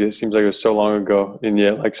 it's crazy. It seems like it was so long ago. And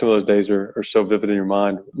yet, like some of those days are so vivid in your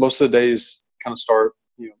mind. Most of the days kind of start,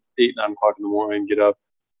 8, 9 o'clock in the morning, get up,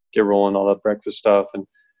 get rolling, all that breakfast stuff,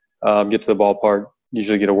 and get to the ballpark,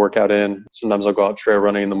 usually get a workout in. Sometimes I'll go out trail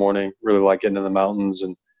running in the morning, really like getting in the mountains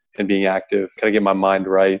and being active, kind of get my mind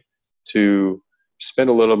right to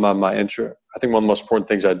spend a little of my intro. I think one of the most important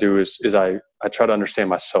things I do is I try to understand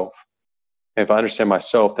myself. And if I understand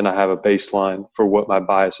myself, then I have a baseline for what my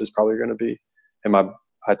bias is probably going to be. And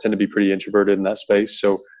I tend to be pretty introverted in that space.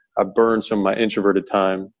 So I burn some of my introverted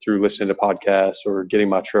time through listening to podcasts or getting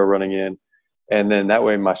my trail running in. And then that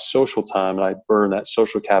way my social time, and I burn that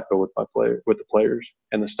social capital with the players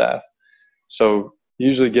and the staff. So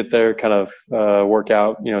usually get there, kind of work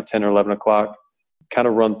out, 10 or 11 o'clock, kind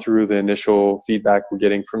of run through the initial feedback we're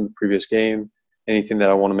getting from the previous game, anything that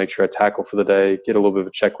I want to make sure I tackle for the day, get a little bit of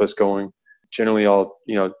a checklist going. Generally, I'll,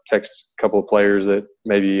 text a couple of players that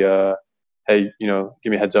maybe, hey, give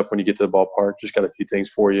me a heads up when you get to the ballpark. Just got a few things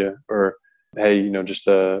for you. Or, hey, just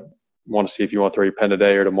want to see if you want to throw your pen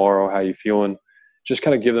today or tomorrow. How you feeling? Just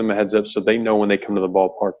kind of give them a heads up so they know when they come to the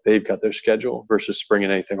ballpark, they've got their schedule versus springing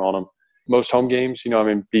anything on them. Most home games,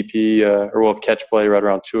 BP or we'll have catch play right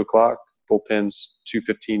around 2 o'clock. Bullpens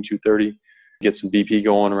 2:15, 2:30. Get some BP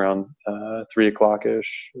going around 3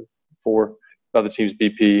 o'clock-ish, 4. Other teams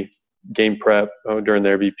BP, game prep during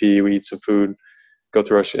their BP. We eat some food, go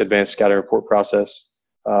through our advanced scouting report process,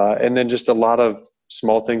 and then just a lot of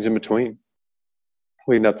small things in between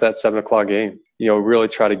leading up to that 7 o'clock game. Really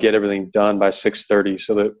try to get everything done by 6:30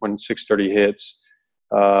 so that when 6:30 hits,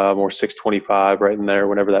 or 6:25 right in there,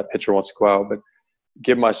 whenever that pitcher wants to go out, but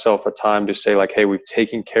give myself a time to say like, hey, we've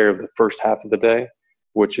taken care of the first half of the day,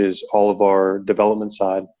 which is all of our development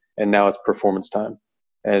side, and now it's performance time.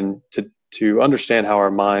 And to understand how our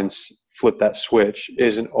minds flip that switch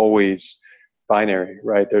isn't always binary,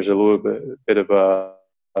 right? There's a little bit of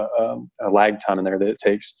a lag time in there that it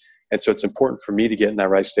takes. And so it's important for me to get in that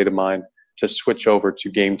right state of mind to switch over to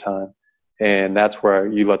game time. And that's where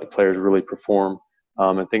you let the players really perform,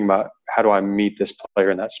 and think about how do I meet this player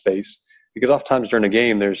in that space. Because oftentimes during a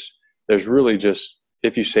game, there's really just,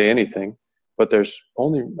 if you say anything, but there's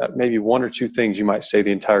only maybe 1 or 2 things you might say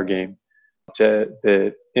the entire game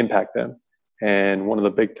that impact them. And one of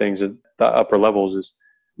the big things at the upper levels is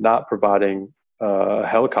not providing a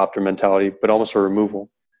helicopter mentality, but almost a removal,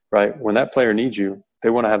 right? When that player needs you, They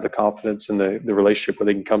want to have the confidence and the relationship where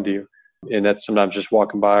they can come to you. And that's sometimes just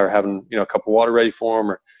walking by or having, a cup of water ready for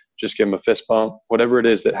them, or just give them a fist bump, whatever it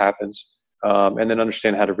is that happens. And then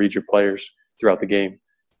understand how to read your players throughout the game.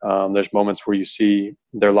 There's moments where you see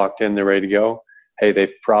they're locked in, they're ready to go. Hey,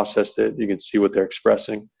 they've processed it. You can see what they're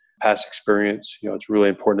expressing, past experience. It's really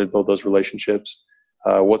important to build those relationships.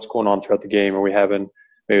 What's going on throughout the game? Are we having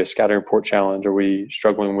maybe a scouting report challenge? Are we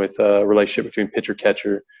struggling with a relationship between pitcher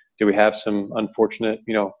catcher? Do we have some unfortunate,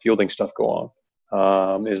 fielding stuff go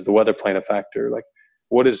on? Is the weather playing a factor? Like,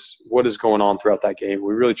 what is going on throughout that game?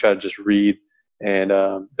 We really try to just read, and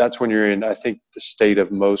that's when you're in, I think, the state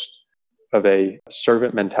of most of a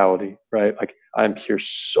servant mentality, right? Like, I'm here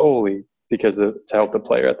solely because to help the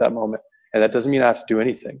player at that moment, and that doesn't mean I have to do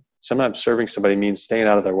anything. Sometimes serving somebody means staying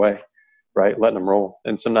out of their way, right? Letting them roll,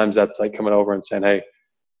 and sometimes that's like coming over and saying, "Hey,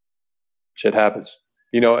 shit happens,"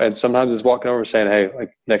 and sometimes it's walking over and saying, "Hey,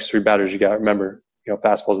 like, next 3 batters you got, remember,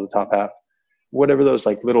 fastball's at the top half." Whatever those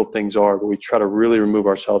like little things are, but we try to really remove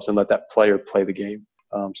ourselves and let that player play the game,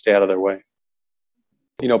 stay out of their way.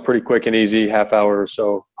 Pretty quick and easy, half hour or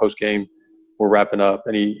so post game, we're wrapping up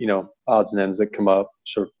any, odds and ends that come up,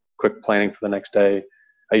 sort of quick planning for the next day.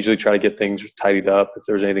 I usually try to get things tidied up if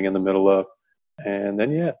there's anything in the middle of, and then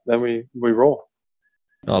we roll.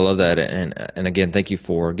 I love that. And again, thank you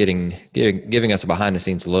for giving us a behind the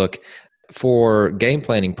scenes look. For game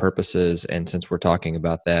planning purposes, and since we're talking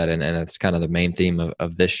about that, and that's kind of the main theme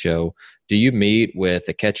of this show, do you meet with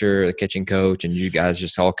the catcher, the catching coach, and you guys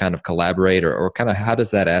just all kind of collaborate, or kind of how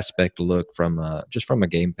does that aspect look from just from a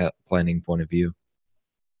game planning point of view?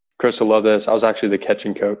 Chris will love this. I was actually the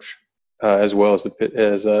catching coach as well as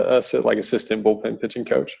like assistant bullpen pitching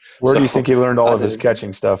coach. Where do you think he learned all of his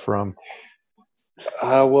catching stuff from?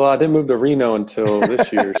 Well, I didn't move to Reno until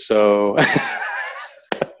this year, so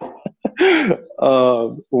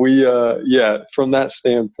from that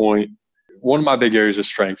standpoint, one of my big areas of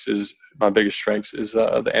strengths is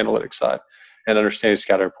the analytics side, and understanding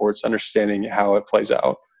scatter reports, understanding how it plays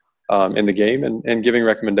out in the game, and giving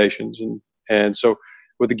recommendations. And so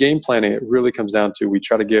with the game planning, it really comes down to, we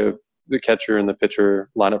try to give the catcher and the pitcher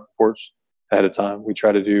lineup reports ahead of time. We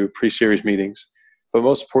try to do pre-series meetings, but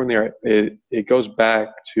most importantly, it goes back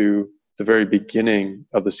to the very beginning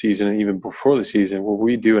of the season and even before the season, where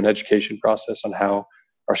we do an education process on how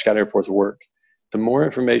our scouting reports work. The more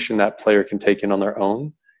information that player can take in on their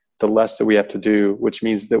own, the less that we have to do, which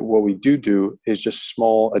means that what we do is just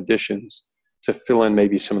small additions to fill in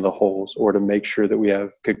maybe some of the holes, or to make sure that we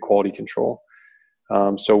have good quality control.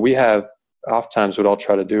 So we have, oftentimes what I'll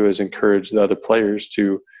try to do is encourage the other players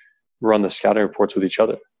to run the scouting reports with each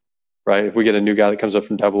other, right? If we get a new guy that comes up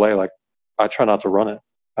from AA, like, I try not to run it.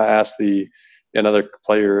 I asked another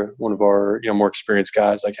player, one of our more experienced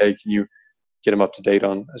guys, like, hey, can you get them up to date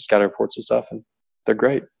on scouting reports and stuff? And they're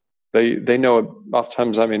great. They know it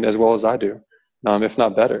oftentimes, as well as I do, if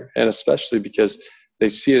not better, and especially because they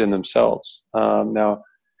see it in themselves. Now,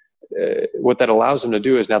 what that allows them to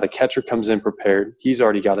do is, now the catcher comes in prepared. He's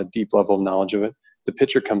already got a deep level of knowledge of it. The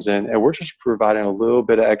pitcher comes in, and we're just providing a little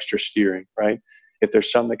bit of extra steering, right? If there's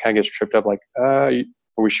something that kind of gets tripped up, like,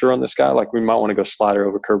 are we sure on this guy? Like, we might want to go slider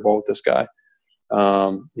over curveball with this guy.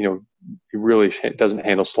 He really doesn't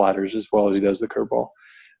handle sliders as well as he does the curveball,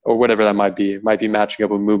 or whatever that might be. It might be matching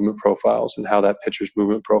up with movement profiles and how that pitcher's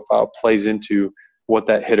movement profile plays into what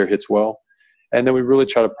that hitter hits well. And then we really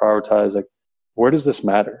try to prioritize, like, where does this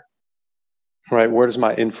matter, right? Where does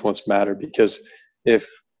my influence matter? Because if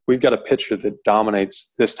we've got a pitcher that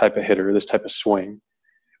dominates this type of hitter, this type of swing,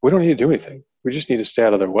 we don't need to do anything. We just need to stay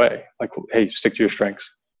out of their way. Like, hey, stick to your strengths.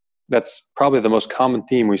 That's probably the most common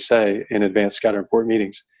theme we say in advanced scouting report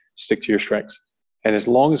meetings: stick to your strengths. And as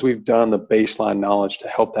long as we've done the baseline knowledge to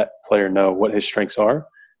help that player know what his strengths are,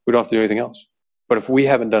 we don't have to do anything else. But if we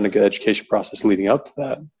haven't done a good education process leading up to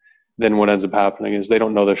that, then what ends up happening is they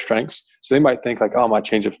don't know their strengths. So they might think, like, oh, my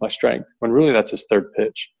changeup's my strength, when really that's his third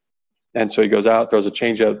pitch. And so he goes out, throws a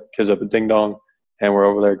changeup, gives up a ding dong, and we're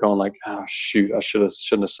over there going like, oh, shoot, I shouldn't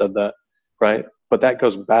have said that, right? But that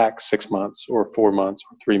goes back 6 months or 4 months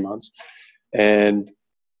or 3 months. And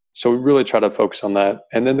so we really try to focus on that.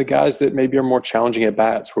 And then the guys that maybe are more challenging at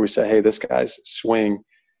bats, where we say, hey, this guy's swing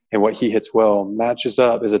and what he hits well matches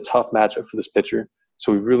up, is a tough matchup for this pitcher.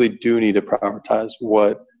 So we really do need to prioritize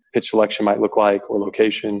what pitch selection might look like, or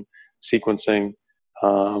location, sequencing,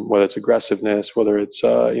 whether it's aggressiveness, whether it's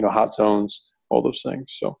hot zones, all those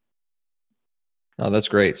things. So. Oh, that's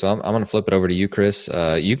great. So I'm going to flip it over to you, Chris.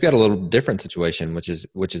 You've got a little different situation, which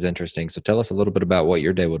is interesting. So tell us a little bit about what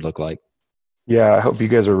your day would look like. Yeah, I hope you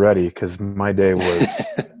guys are ready, because my day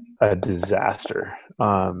was a disaster.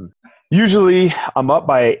 Usually I'm up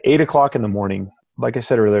by 8 o'clock in the morning, like I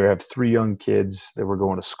said earlier, I have 3 young kids that were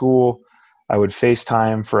going to school. I would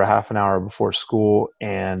FaceTime for a half an hour before school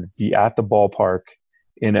and be at the ballpark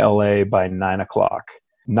in LA by 9 o'clock.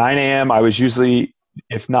 9 a.m. I was usually,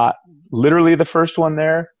 if not literally the first one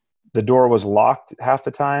there. The door was locked half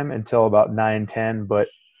the time until about 9:10. But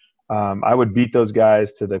I would beat those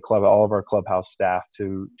guys to the club, all of our clubhouse staff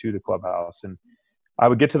to the clubhouse. And I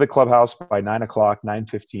would get to the clubhouse by 9 o'clock,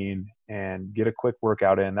 9:15, and get a quick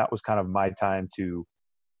workout in. That was kind of my time to,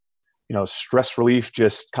 stress relief,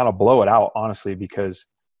 just kind of blow it out, honestly, because,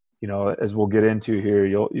 as we'll get into here,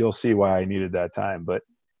 you'll see why I needed that time. But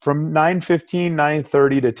from 9:15,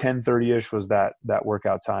 9:30 to 10:30-ish was that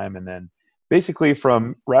workout time. And then basically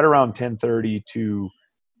from right around 10:30 to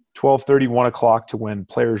 12:30, 1 o'clock to when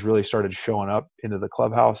players really started showing up into the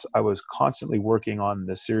clubhouse, I was constantly working on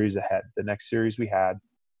the series ahead, the next series we had.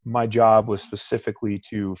 My job was specifically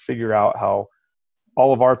to figure out how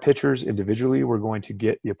all of our pitchers individually were going to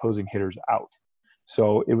get the opposing hitters out.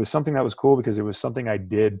 So it was something that was cool because it was something I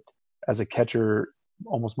did as a catcher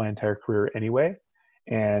almost my entire career anyway.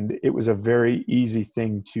 And it was a very easy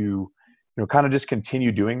thing to, kind of just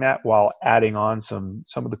continue doing that while adding on some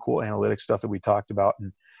of the cool analytics stuff that we talked about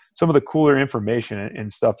and some of the cooler information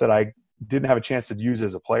and stuff that I didn't have a chance to use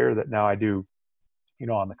as a player that now I do,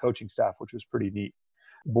 on the coaching staff, which was pretty neat.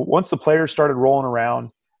 But once the players started rolling around,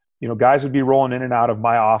 guys would be rolling in and out of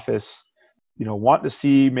my office, wanting to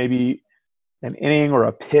see maybe an inning or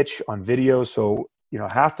a pitch on video. So,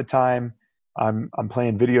 half the time I'm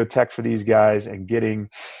playing video tech for these guys and getting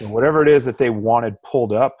whatever it is that they wanted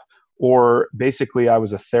pulled up. Or basically I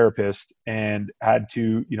was a therapist and had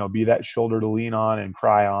to, be that shoulder to lean on and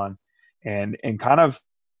cry on and kind of,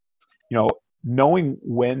 knowing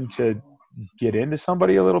when to get into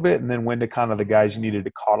somebody a little bit and then when to kind of the guys you needed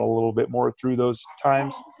to coddle a little bit more through those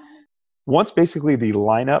times. Once basically the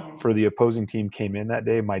lineup for the opposing team came in that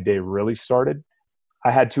day, my day really started. I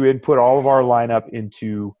had to input all of our lineup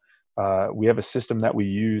into we have a system that we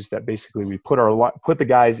use that basically we put the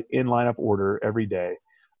guys in lineup order every day.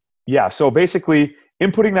 Yeah, so basically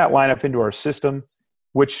inputting that lineup into our system,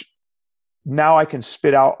 which now I can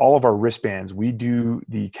spit out all of our wristbands. We do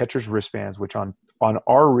the catcher's wristbands, which on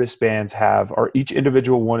our wristbands each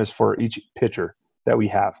individual one is for each pitcher that we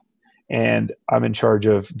have. And I'm in charge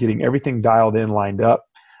of getting everything dialed in, lined up.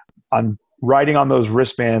 I'm writing on those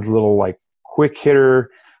wristbands little like quick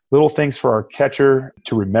hitter, little things for our catcher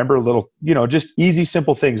to remember, little, just easy,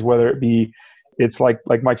 simple things, whether it be it's like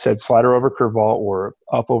Mike said, slider over curveball or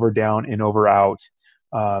up over down, in over out.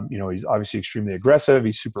 He's obviously extremely aggressive.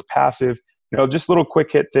 He's super passive. Just little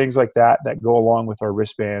quick hit things like that go along with our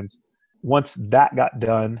wristbands. Once that got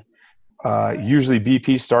done, usually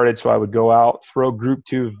BP started. So I would go out, throw group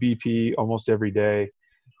 2 of BP almost every day,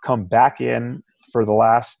 come back in for the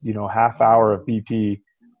last, half hour of BP,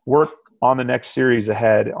 work on the next series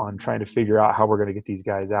ahead on trying to figure out how we're going to get these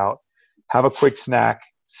guys out, have a quick snack.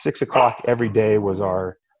 6 o'clock every day was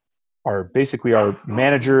our basically our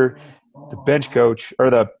manager, the bench coach or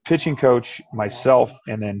the pitching coach, myself,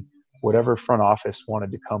 and then whatever front office wanted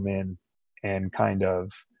to come in and kind of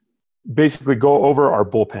basically go over our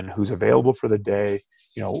bullpen, who's available for the day,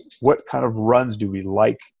 what kind of runs do we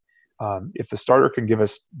like? If the starter can give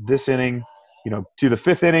us this inning, to the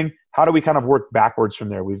 5th inning, how do we kind of work backwards from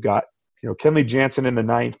there? We've got, Kenley Jansen in the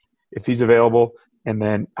 9th, if he's available. And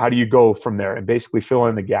then how do you go from there and basically fill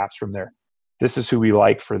in the gaps from there? This is who we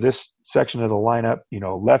like for this section of the lineup.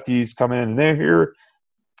 Lefties come in and they're here.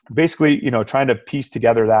 Basically, trying to piece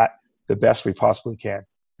together that the best we possibly can.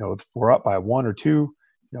 If we're up by 1 or 2,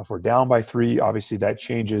 if we're down by 3, obviously that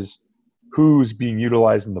changes who's being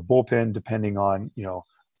utilized in the bullpen depending on,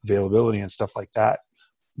 availability and stuff like that.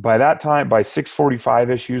 By that time, by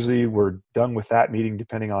 6:45-ish, usually we're done with that meeting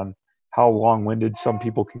depending on how long-winded some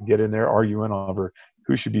people can get in there arguing over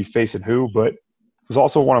who should be facing who. But it was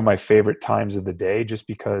also one of my favorite times of the day just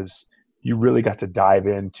because you really got to dive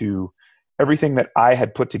into everything that I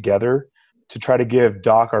had put together to try to give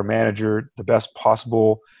Doc, our manager, the best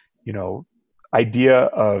possible, idea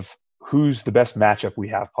of who's the best matchup we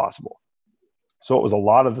have possible. So it was a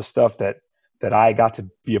lot of the stuff that I got to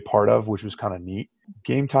be a part of, which was kind of neat.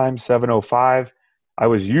 Game time, 7:05. I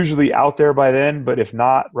was usually out there by then, but if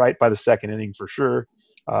not, right by the 2nd inning for sure.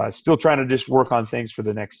 Still trying to just work on things for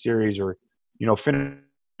the next series or,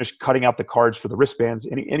 finish cutting out the cards for the wristbands,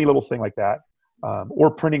 any little thing like that. Or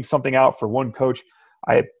printing something out for one coach.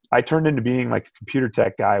 I turned into being like the computer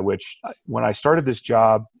tech guy, which when I started this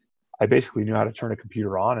job, I basically knew how to turn a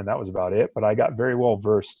computer on and that was about it. But I got very well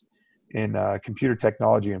versed in computer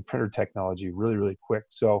technology and printer technology really, really quick.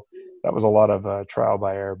 So that was a lot of trial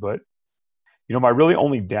by error. But My really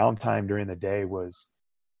only downtime during the day was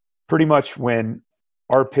pretty much when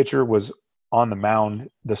our pitcher was on the mound,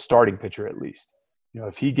 the starting pitcher at least.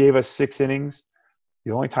 If he gave us 6 innings,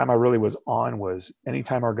 the only time I really was on was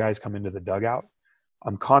anytime our guys come into the dugout.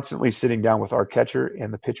 I'm constantly sitting down with our catcher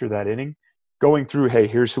and the pitcher that inning, going through, hey,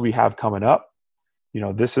 here's who we have coming up.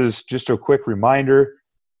 This is just a quick reminder.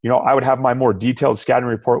 I would have my more detailed scouting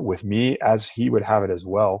report with me, as he would have it as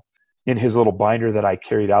well, in his little binder that I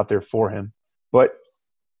carried out there for him. But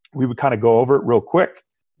we would kind of go over it real quick.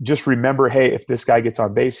 Just remember, hey, if this guy gets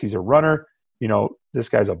on base, he's a runner. This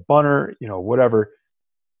guy's a bunter, whatever.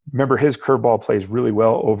 Remember, his curveball plays really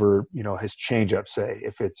well over, his changeup, say,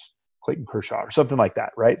 if it's Clayton Kershaw or something like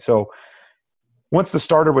that, right? So once the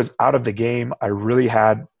starter was out of the game,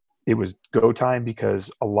 it was go time,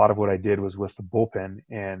 because a lot of what I did was with the bullpen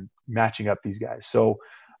and matching up these guys. So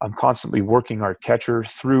I'm constantly working our catcher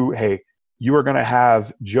through, hey, you are going to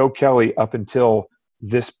have Joe Kelly up until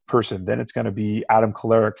this person. Then it's going to be Adam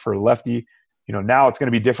Kolarek for lefty. Now it's going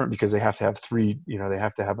to be different because they have to have 3, they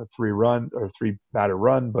have to have a 3-run or 3-batter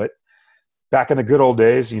run. But back in the good old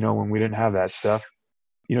days, when we didn't have that stuff,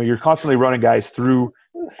 you're constantly running guys through,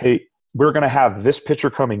 hey, we're going to have this pitcher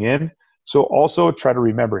coming in. So also try to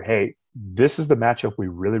remember, hey, this is the matchup we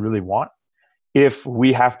really, really want. If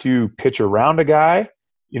we have to pitch around a guy,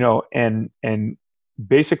 and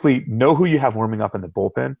basically know who you have warming up in the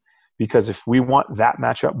bullpen, because if we want that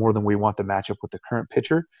matchup more than we want the matchup with the current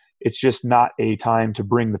pitcher, it's just not a time to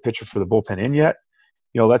bring the pitcher for the bullpen in yet.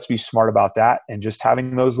 Let's be smart about that. And just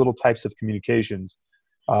having those little types of communications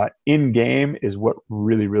in game is what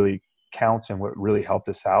really, really counts and what really helped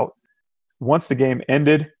us out. Once the game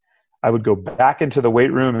ended, I would go back into the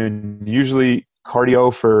weight room and usually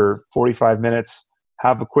cardio for 45 minutes,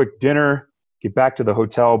 have a quick dinner, get back to the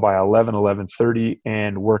hotel by 11:30,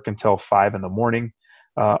 and work until 5 in the morning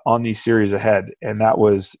on these series ahead. And that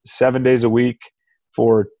was 7 days a week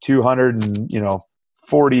for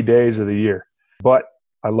 240 days of the year. But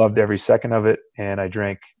I loved every second of it, and I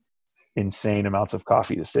drank insane amounts of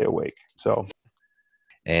coffee to stay awake.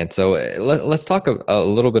 And so let's talk a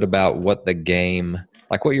little bit about what the game,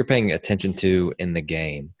 like what you're paying attention to in the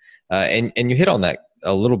game. And you hit on that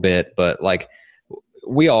a little bit, but like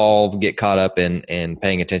we all get caught up in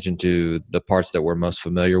paying attention to the parts that we're most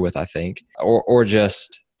familiar with, I think, or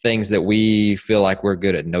just things that we feel like we're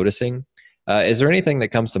good at noticing. Is there anything that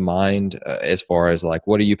comes to mind as far as like,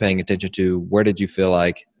 what are you paying attention to? Where did you feel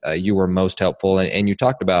like you were most helpful? And you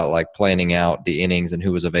talked about like planning out the innings and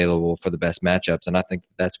who was available for the best matchups. And I think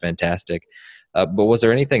that's fantastic. But was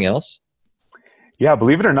there anything else? Yeah,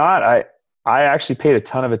 believe it or not, I actually paid a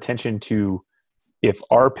ton of attention to if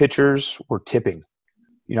our pitchers were tipping.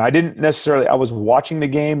 I didn't necessarily – I was watching the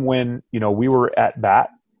game when, we were at bat.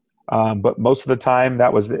 But most of the time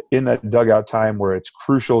that was in that dugout time where it's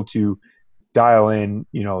crucial to dial in,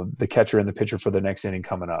 the catcher and the pitcher for the next inning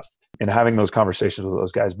coming up and having those conversations with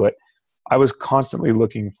those guys. But I was constantly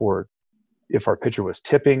looking for if our pitcher was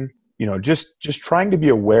tipping, just trying to be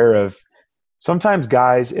aware of sometimes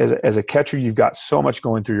guys as a catcher, you've got so much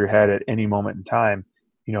going through your head at any moment in time,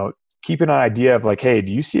 keeping an idea of like, hey,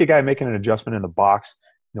 do you see a guy making an adjustment in the box,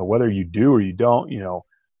 whether you do or you don't,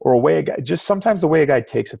 or a way a guy, just sometimes the way a guy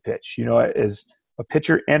takes a pitch, as a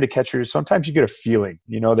pitcher and a catcher, sometimes you get a feeling,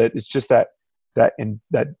 that it's just that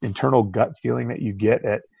internal gut feeling that you get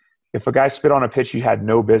at if a guy spit on a pitch you had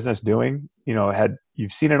no business doing,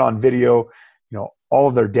 you've seen it on video, all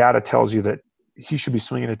of their data tells you that he should be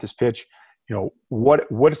swinging at this pitch.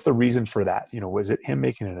 What is the reason for that? Was it him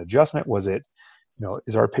making an adjustment? Was it,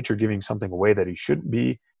 is our pitcher giving something away that he shouldn't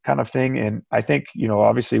be, kind of thing? And I think,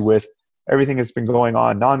 obviously with everything that's been going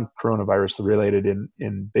on, non-coronavirus related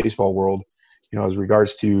in baseball world, as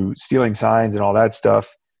regards to stealing signs and all that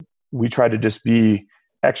stuff, we try to just be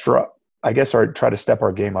extra, I guess, or try to step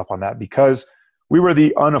our game up on that, because we were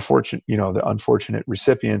the unfortunate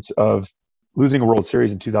recipients of losing a World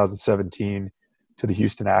Series in 2017 to the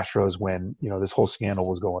Houston Astros when, this whole scandal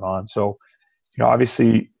was going on. So,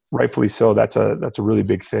 obviously, rightfully so, that's a really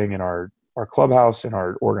big thing in our clubhouse, in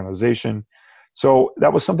our organization. So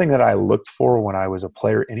that was something that I looked for when I was a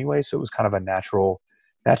player anyway. So it was kind of a natural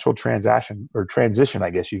transition, I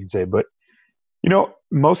guess you can say. But,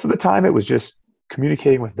 most of the time it was just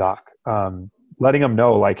communicating with Doc, letting him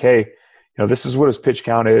know like, hey, this is what his pitch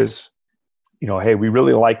count is. Hey, we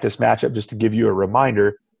really like this matchup, just to give you a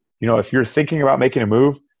reminder. If you're thinking about making a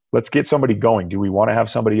move, let's get somebody going. Do we want to have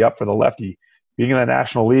somebody up for the lefty? Being in the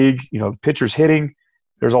National League, the pitcher's hitting.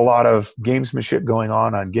 There's a lot of gamesmanship going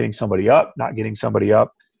on getting somebody up, not getting somebody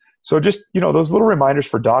up. So just, those little reminders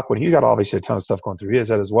for Doc when he's got obviously a ton of stuff going through his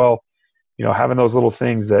head as well. having those little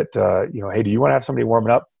things that, hey, do you want to have somebody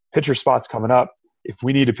warming up? Pitcher spot's coming up. If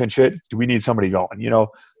we need to pinch hit, do we need somebody going?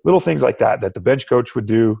 Little things like that the bench coach would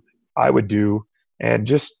do, I would do, and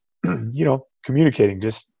just, communicating,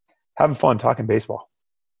 just having fun talking baseball.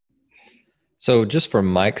 So just for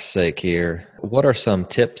Mike's sake here, what are some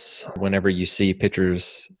tips whenever you see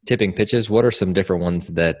pitchers tipping pitches? What are some different ones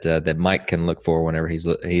that Mike can look for whenever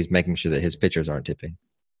he's making sure that his pitchers aren't tipping?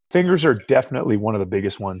 Fingers are definitely one of the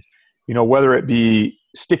biggest ones. Whether it be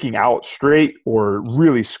sticking out straight or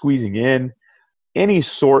really squeezing in, any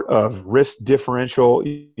sort of wrist differential,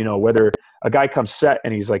 whether a guy comes set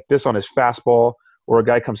and he's like this on his fastball, or a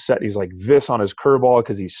guy comes set and he's like this on his curveball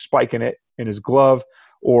because he's spiking it in his glove,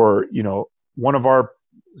 or,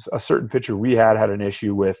 a certain pitcher we had an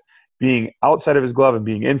issue with being outside of his glove and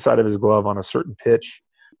being inside of his glove on a certain pitch.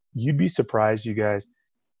 You'd be surprised, you guys,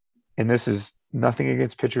 and this is nothing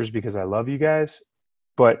against pitchers because I love you guys,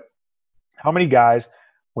 but how many guys,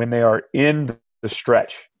 when they are in the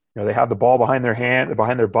stretch, they have the ball behind their hand,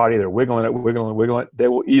 behind their body, they're wiggling it, they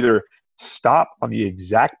will either stop on the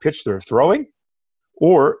exact pitch they're throwing,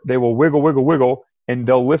 or they will wiggle, and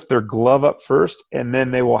they'll lift their glove up first, and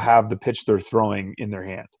then they will have the pitch they're throwing in their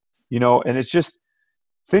hand. And it's just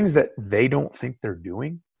things that they don't think they're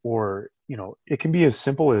doing, or, it can be as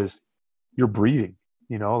simple as you're breathing,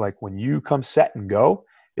 like when you come set and go,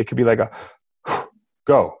 it could be like a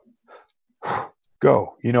go,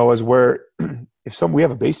 as where if we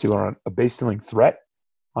have a base stealing threat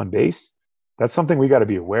on base, that's something we got to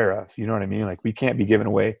be aware of. You know what I mean? Like, we can't be giving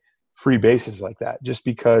away free bases like that just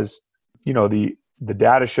because, the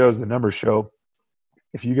data shows, the numbers show,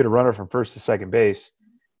 if you get a runner from first to second base,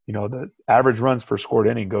 the average runs per scored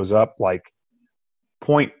inning goes up like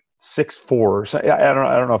 0.64 or something. I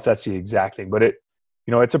don't know if that's the exact thing, but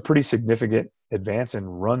it's a pretty significant advance in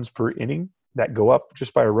runs per inning that go up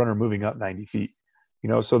just by a runner moving up 90 feet.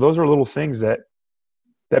 So those are little things that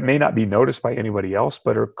may not be noticed by anybody else,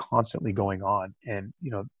 but are constantly going on. And,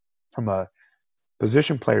 from a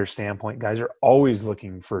position player standpoint, guys are always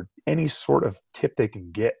looking for any sort of tip they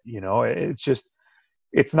can get.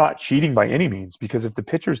 It's not cheating by any means, because if the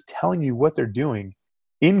pitcher's telling you what they're doing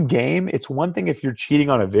in game, it's one thing if you're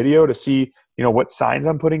cheating on a video to see, what signs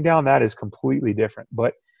I'm putting down, that is completely different.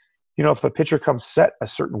 But, if a pitcher comes set a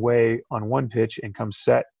certain way on one pitch and comes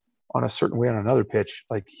set on a certain way on another pitch,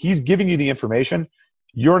 like, he's giving you the information,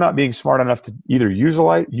 you're not being smart enough to either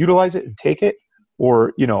utilize it and take it,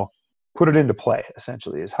 or, put it into play,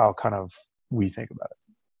 essentially, is how kind of we think about it.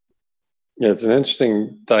 Yeah, it's an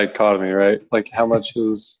interesting dichotomy, right? Like, how much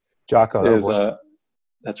is Jocko?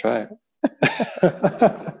 That's right.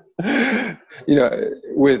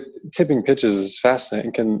 With tipping pitches is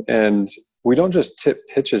fascinating, and we don't just tip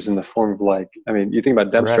pitches in the form of you think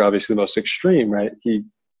about Dempster, obviously the most extreme, right? He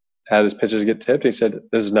had his pitches get tipped. He said,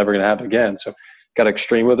 this is never going to happen again. So got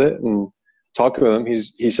extreme with it and talked to him.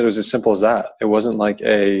 He said it was as simple as that. It wasn't like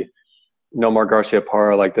a Nomar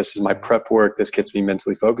Garciaparra, like, this is my prep work, this gets me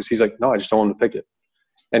mentally focused. He's like, no, I just don't want to pick it.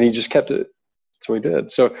 And he just kept it. That's what he did.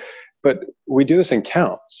 So, but we do this in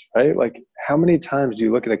counts, right? Like, how many times do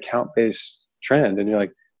you look at a count-based trend and you're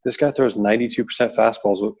like, this guy throws 92%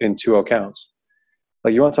 fastballs in 2-0 counts.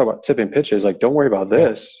 Like, you want to talk about tipping pitches, like, don't worry about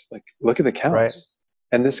this. Like, look at the counts. Right.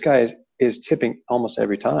 And this guy is tipping almost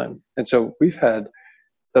every time. And so we've had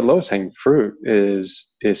the lowest hanging fruit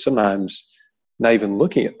is sometimes not even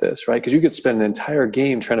looking at this, right? Because you could spend an entire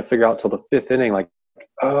game trying to figure out till the 5th inning, like,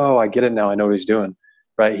 oh, I get it now. I know what he's doing,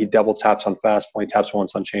 right? He double taps on fastball, he taps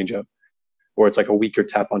once on changeup, or it's like a weaker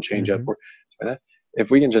tap on changeup. Or if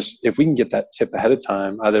we can get that tip ahead of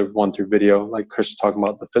time, either one through video, like Chris is talking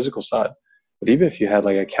about the physical side, but even if you had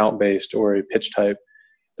like a count based or a pitch type,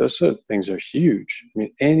 those sort of things are huge. I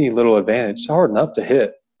mean, any little advantage, it's hard enough to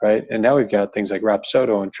hit, right? And now we've got things like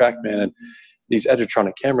Rapsodo and TrackMan and these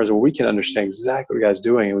Edgertronic cameras where we can understand exactly what the guy's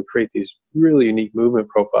doing, and we create these really unique movement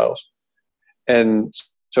profiles. And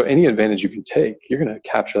so any advantage you can take, you're going to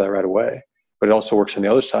capture that right away. But it also works on the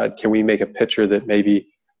other side. Can we make a pitcher that maybe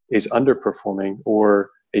is underperforming or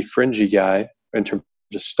a fringy guy in terms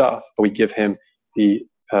of stuff, but we give him the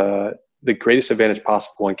greatest advantage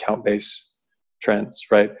possible in count-based trends,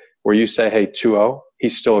 right? Where you say, hey, 2-0,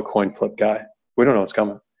 he's still a coin flip guy. We don't know what's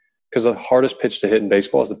coming. Because the hardest pitch to hit in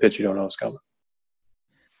baseball is the pitch you don't know is coming.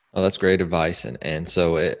 Well, that's great advice. And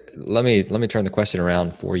so let me turn the question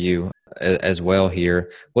around for you as well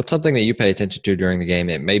here. What's something that you pay attention to during the game?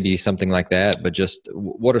 It may be something like that, but just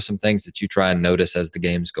what are some things that you try and notice as the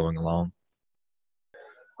game's going along?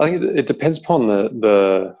 I think it depends upon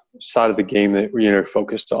the side of the game that you're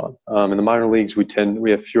focused on. In the minor leagues, we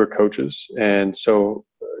have fewer coaches. And so,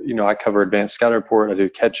 I cover advanced scouting report. I do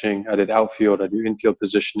catching. I did outfield. I do infield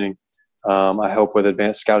positioning. I help with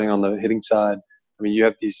advanced scouting on the hitting side. I mean, you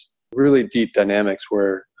have these really deep dynamics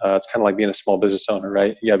where it's kind of like being a small business owner,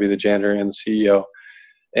 right? You got to be the janitor and the CEO.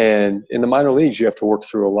 And in the minor leagues, you have to work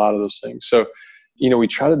through a lot of those things. So, we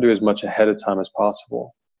try to do as much ahead of time as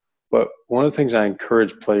possible. But one of the things I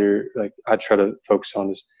encourage I try to focus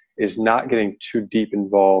on is not getting too deep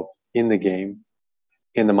involved in the game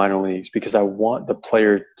in the minor leagues, because I want the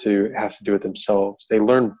player to have to do it themselves. They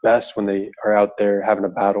learn best when they are out there having a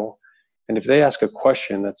battle. And if they ask a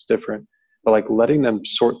question, that's different. But like letting them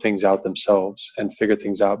sort things out themselves and figure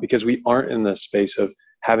things out, because we aren't in the space of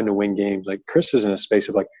having to win games. Like Chris is in a space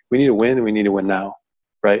of like, we need to win and we need to win now,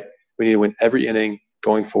 right? We need to win every inning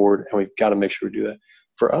going forward, and we've got to make sure we do that.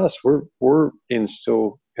 For us, we're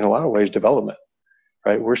still in a lot of ways development,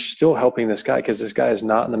 right? We're still helping this guy because this guy is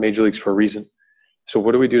not in the major leagues for a reason. So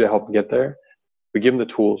what do we do to help him get there? We give him the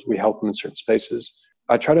tools. We help him in certain spaces.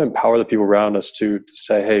 I try to empower the people around us to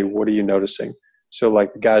say, hey, what are you noticing? So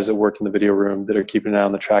like the guys that work in the video room that are keeping an eye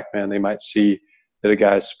on the TrackMan, they might see that a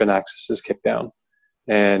guy's spin axis is kicked down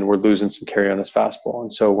and we're losing some carry on his fastball.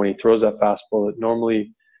 And so when he throws that fastball that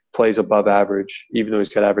normally plays above average, even though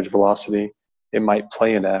he's got average velocity, it might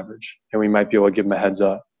play into average, and we might be able to give him a heads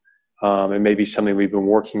up. It may be something we've been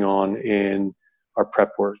working on in our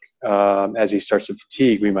prep work. As he starts to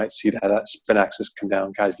fatigue, we might see that spin axis come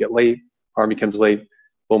down. Guys get late, arm becomes late, a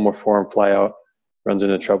little more forearm fly out, runs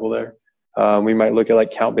into trouble there. We might look at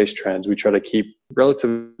like count-based trends. We try to keep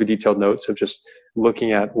relatively detailed notes of just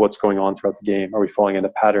looking at what's going on throughout the game. Are we falling into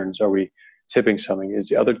patterns? Are we tipping something? Is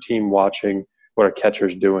the other team watching what our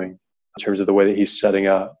catcher's doing in terms of the way that he's setting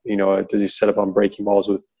up? Does he set up on breaking balls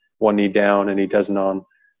with one knee down and he doesn't on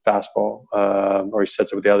fastball, or he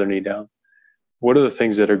sets up with the other knee down? What are the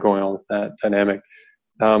things that are going on with that dynamic?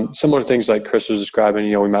 Similar things like Chris was describing,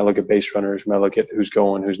 we might look at base runners, we might look at who's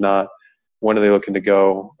going, who's not. When are they looking to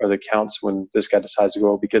go? Are there counts when this guy decides to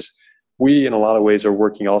go? Because we, in a lot of ways, are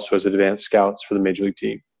working also as advanced scouts for the major league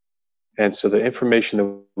team. And so the information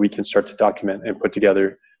that we can start to document and put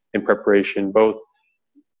together in preparation, both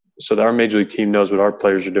so that our major league team knows what our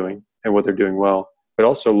players are doing and what they're doing well, but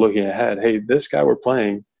also looking ahead, hey, this guy we're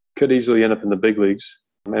playing could easily end up in the big leagues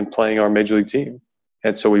and playing our major league team.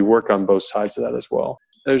 And so we work on both sides of that as well.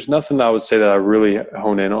 There's nothing I would say that I really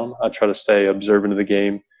hone in on. I try to stay observant of the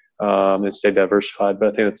game and stay diversified. But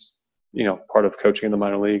I think that's, part of coaching in the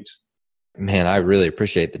minor leagues. Man, I really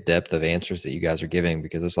appreciate the depth of answers that you guys are giving,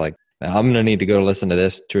 because it's like, man, I'm going to need to go listen to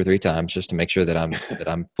this 2 or 3 times just to make sure that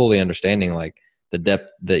I'm fully understanding like the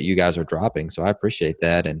depth that you guys are dropping. So I appreciate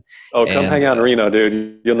that. And come hang out in Reno,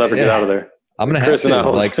 dude. You'll never get out of there. I'm going to have to,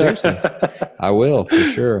 like, seriously. I will, for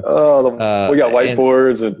sure. We got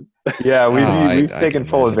whiteboards and yeah, we've taken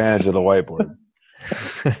full advantage of the whiteboard.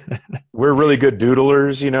 We're really good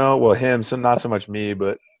doodlers, well, him, so not so much me,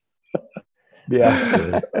 but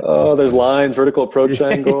yeah. There's lines, vertical approach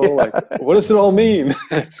angle. Like, what does it all mean?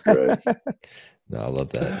 That's great. No, I love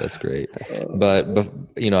that. That's great. But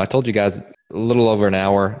I told you guys a little over an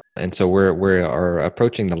hour, and so we are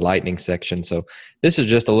approaching the lightning section. So this is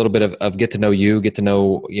just a little bit of get to know you, get to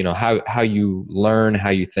know, how you learn,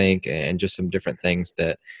 how you think, and just some different things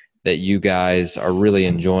that you guys are really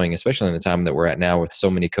enjoying, especially in the time that we're at now with so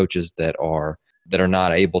many coaches that are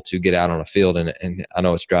not able to get out on a field. And I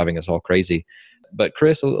know it's driving us all crazy. But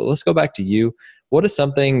Chris, let's go back to you. What is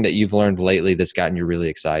something that you've learned lately that's gotten you really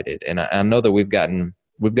excited? And I know that we've gotten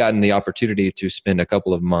the opportunity to spend a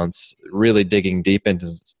couple of months really digging deep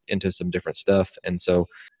into some different stuff. And so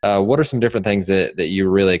what are some different things that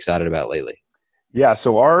you're really excited about lately? Yeah.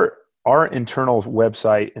 So our internal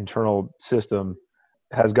website, internal system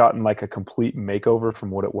has gotten like a complete makeover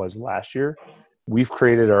from what it was last year. We've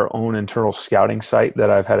created our own internal scouting site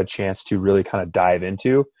that I've had a chance to really kind of dive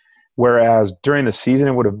into. Whereas during the season,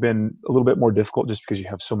 it would have been a little bit more difficult just because you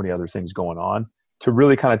have so many other things going on to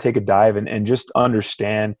really kind of take a dive and just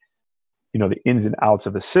understand, the ins and outs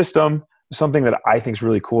of the system. Something that I think is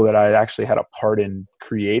really cool that I actually had a part in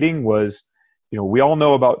creating was, we all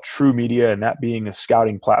know about True Media and that being a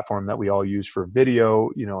scouting platform that we all use for video,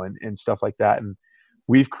 and stuff like that. And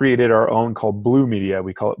we've created our own called Blue Media.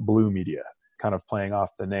 We call it Blue Media, kind of playing off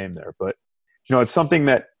the name there. But, it's something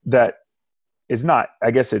that is not,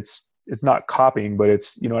 I guess it's not copying, but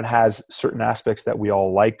it's, it has certain aspects that we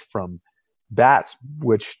all liked from Bats,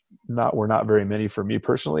 which were not very many for me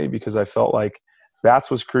personally, because I felt like Bats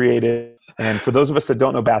was created. And for those of us that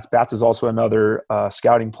don't know Bats is also another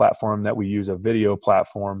scouting platform that we use, a video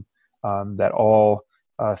platform that all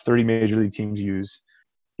 30 major league teams use.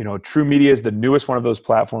 True Media is the newest one of those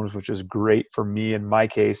platforms, which is great for me in my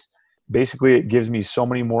case, basically it gives me so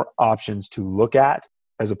many more options to look at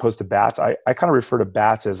as opposed to bats. I kind of refer to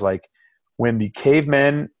bats as like when the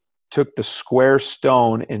cavemen took the square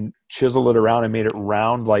stone and chiseled it around and made it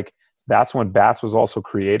round, like that's when bats was also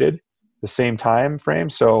created, the same time frame.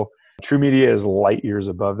 So TruMedia is light years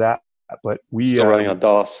above that. But we still running on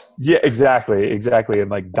DOS. Yeah, exactly. And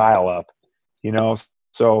like dial up,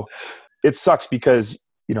 so it sucks because,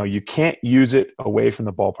 you can't use it away from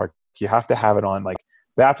the ballpark. You have to have it on, like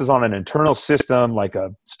bats is on an internal system, like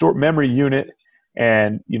a store memory unit.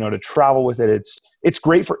 And, to travel with it, it's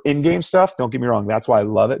great for in-game stuff. Don't get me wrong. That's why I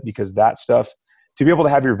love it, because that stuff, to be able to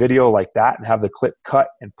have your video like that and have the clip cut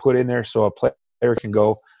and put in there so a player can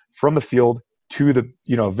go from the field to the,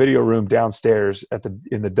 video room downstairs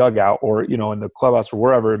in the dugout, or, in the clubhouse or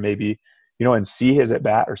wherever it may be, and see his at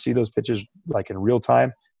bat or see those pitches like in real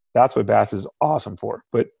time. That's what bats is awesome for.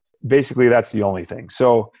 But basically that's the only thing.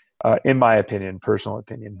 So in my opinion, personal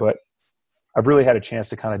opinion, but I've really had a chance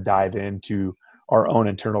to kind of dive into our own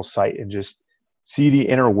internal site and just see the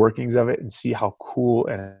inner workings of it and see how cool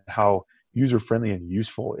and how user-friendly and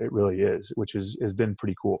useful it really is, which has been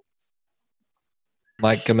pretty cool.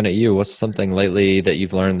 Mike, coming at you, what's something lately that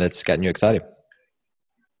you've learned that's gotten you excited?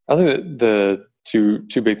 I think that the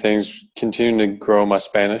two big things: continuing to grow my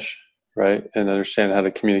Spanish, right, and understand how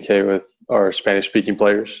to communicate with our Spanish-speaking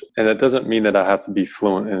players. And that doesn't mean that I have to be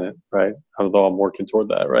fluent in it, right? Although I'm working toward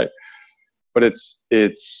that, right? But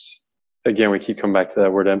it's again, we keep coming back to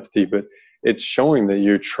that word empathy, but it's showing that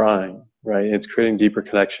you're trying, right? It's creating deeper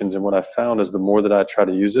connections. And what I found is the more that I try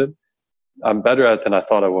to use it, I'm better at it than I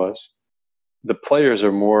thought I was. The players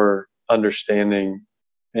are more understanding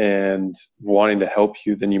and wanting to help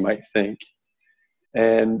you than you might think.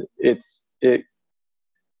 And it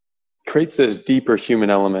creates this deeper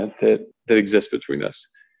human element that exists between us.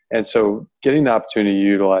 And so getting the opportunity to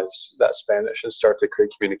utilize that Spanish and start to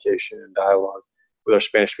create communication and dialogue with our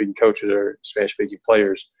Spanish-speaking coaches or Spanish-speaking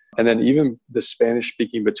players, and then even the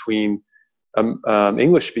Spanish-speaking between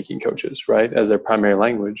English-speaking coaches, right, as their primary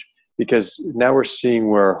language, because now we're seeing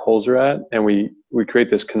where our holes are at, and we create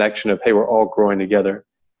this connection of, hey, we're all growing together,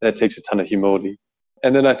 and it takes a ton of humility.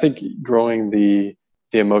 And then I think growing the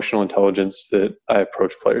emotional intelligence that I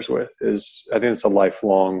approach players with I think it's a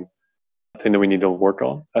lifelong thing that we need to work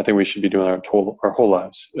on. I think we should be doing our whole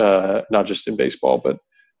lives, not just in baseball, but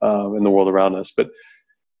in the world around us. But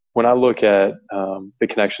when I look at the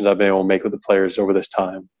connections I've been able to make with the players over this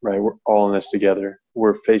time, right, we're all in this together.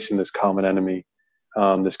 We're facing this common enemy,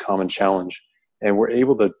 this common challenge, and we're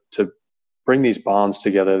able to bring these bonds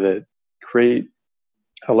together that create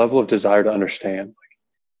a level of desire to understand. Like,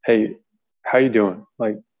 hey, how you doing?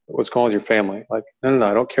 Like, what's going on with your family? Like, no,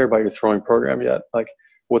 I don't care about your throwing program yet. Like,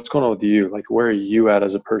 what's going on with you? Like, where are you at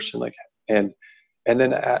as a person? Like, and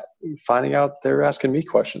then finding out they're asking me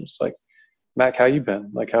questions like, Mac, how you been?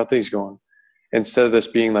 Like, how are things going? Instead of this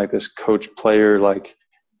being like this coach player, like,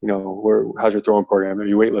 how's your throwing program? Are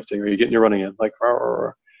you weightlifting? Are you getting your running in? Like,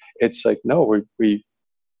 it's like, no, we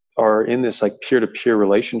are in this like peer-to-peer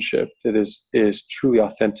relationship that is truly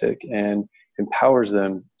authentic and empowers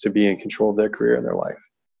them to be in control of their career and their life.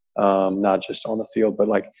 Not just on the field, but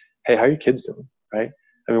like, hey, how are your kids doing? Right.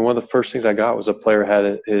 I mean, one of the first things I got was a player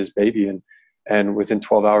had his baby, and within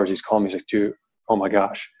 12 hours, he's calling me. He's like, dude, oh my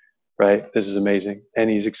gosh, right? This is amazing. And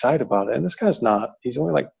he's excited about it. And this guy's he's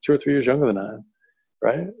only like 2 or 3 years younger than I am,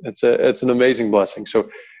 right? It's an amazing blessing. So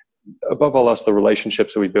above all else, the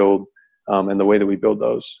relationships that we build and the way that we build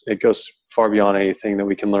those, it goes far beyond anything that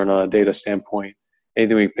we can learn on a data standpoint,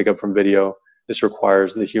 anything we pick up from video. This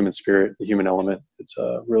requires the human spirit, the human element. It's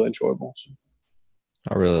really enjoyable. So.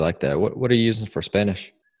 I really like that. What are you using for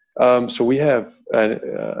Spanish? So we have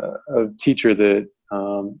a teacher that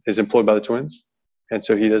is employed by the Twins. And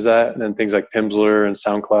so he does that. And then things like Pimsleur and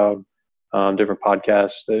SoundCloud, different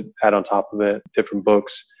podcasts that add on top of it, different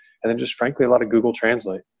books, and then just frankly, a lot of Google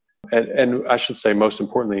Translate. And I should say, most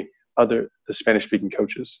importantly, the Spanish-speaking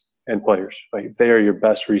coaches and players. Like, they are your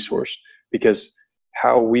best resource, because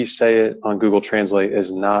how we say it on Google Translate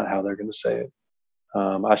is not how they're going to say it.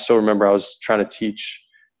 I still remember I was trying to teach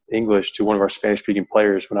English to one of our Spanish-speaking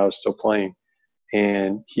players when I was still playing,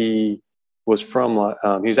 and he was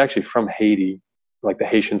actually from Haiti, like the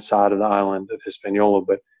Haitian side of the island of Hispaniola,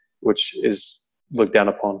 but which is looked down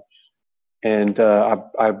upon. And I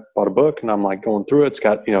bought a book, and I'm like going through it. It's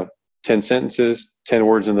got 10 sentences, 10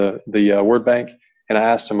 words in the word bank. And I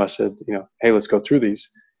asked him, I said, hey, let's go through these.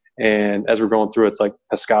 And as we're going through, it's like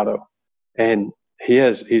pescado, and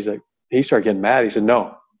he's like, he started getting mad. He said,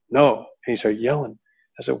 no. And he started yelling.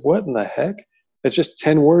 I said, what in the heck? It's just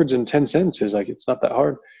 10 words and 10 sentences. Like, it's not that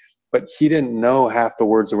hard. But he didn't know half the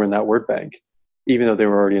words that were in that word bank. even though they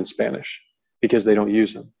were already in Spanish, because they don't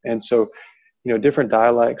use them. And so, different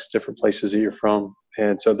dialects, different places that you're from.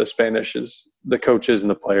 And so the Spanish is, the coaches and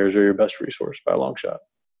the players are your best resource by a long shot.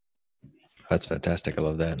 That's fantastic. I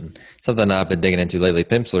love that. And something I've been digging into lately,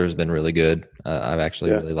 Pimsleur has been really good. I've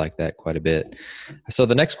actually really liked that quite a bit. So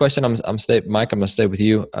the next question, Mike, I'm going to stay with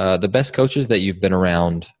you. The best coaches that you've been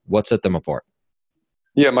around, what set them apart?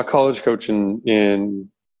 Yeah, my college coach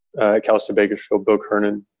in Cal State Bakersfield, Bill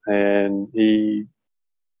Kernan, and he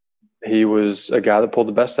was a guy that pulled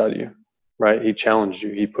the best out of you, right? He challenged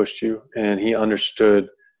you, he pushed you, and he understood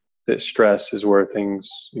that stress is where things,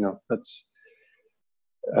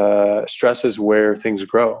 stress is where things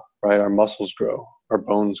grow, right? Our muscles grow, our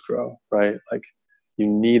bones grow, right? Like, you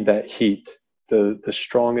need that heat. The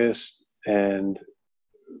strongest and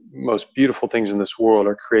most beautiful things in this world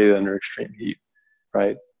are created under extreme heat,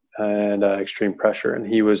 right? And extreme pressure. And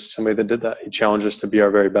he was somebody that did that. He challenged us to be our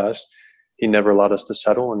very best. He never allowed us to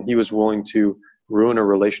settle, and he was willing to ruin a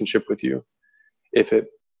relationship with you if it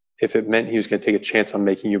meant he was going to take a chance on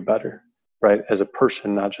making you better, right? As a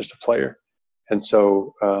person, not just a player. And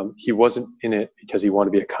so he wasn't in it because he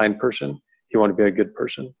wanted to be a kind person. He wanted to be a good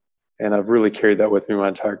person. And I've really carried that with me my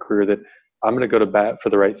entire career, that I'm going to go to bat for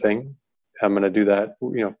the right thing. I'm going to do that,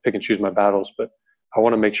 pick and choose my battles, but I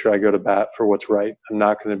want to make sure I go to bat for what's right. I'm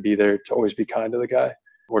not going to be there to always be kind to the guy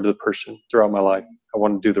or to the person throughout my life. I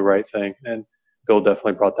want to do the right thing. And Bill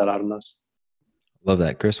definitely brought that out in us. Love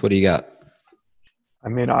that. Chris, what do you got? I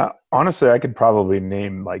mean, honestly, I could probably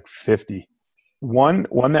name like 50. One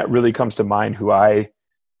that really comes to mind, who I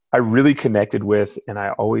really connected with, and I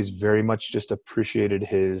always very much just appreciated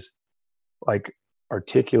his like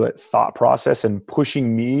articulate thought process and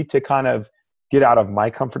pushing me to kind of get out of my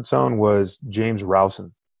comfort zone, was James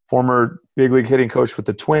Rowson. Former big league hitting coach with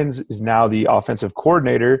the Twins, is now the offensive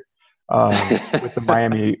coordinator with the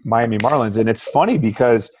Miami Marlins. And it's funny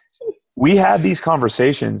because we had these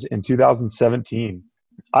conversations in 2017.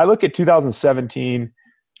 I look at 2017,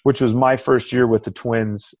 which was my first year with the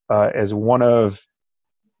Twins, as one of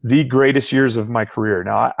the greatest years of my career.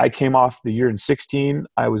 Now, I came off the year in 16.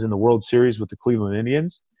 I was in the World Series with the Cleveland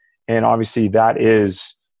Indians. And obviously that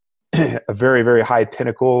is a very, very high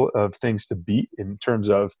pinnacle of things to beat in terms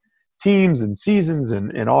of teams and seasons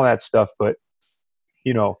and all that stuff. But,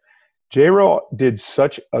 J-Ro did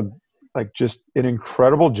such just an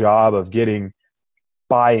incredible job of getting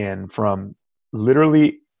buy-in from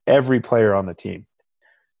literally every player on the team.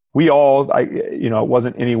 We all, it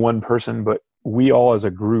wasn't any one person, but we all as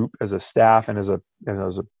a group, as a staff, and as a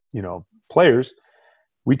players,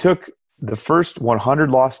 we took the first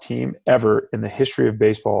 100-loss team ever in the history of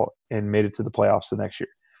baseball and made it to the playoffs the next year.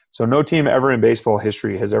 So no team ever in baseball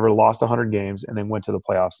history has ever lost 100 games and then went to the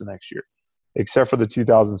playoffs the next year, except for the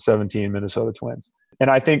 2017 Minnesota Twins.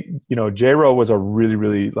 And I think, J-Ro was a really,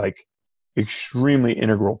 really extremely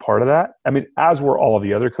integral part of that. I mean, as were all of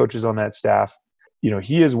the other coaches on that staff.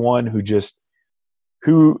 He is one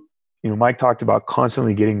who Mike talked about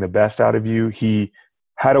constantly getting the best out of you. He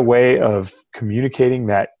had a way of communicating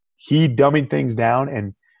that he dummied things down,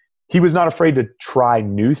 and he was not afraid to try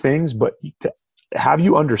new things, but to have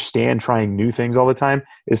you understand trying new things all the time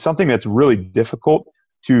is something that's really difficult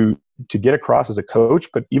to get across as a coach,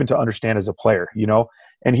 but even to understand as a player,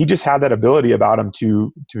 and he just had that ability about him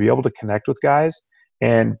to be able to connect with guys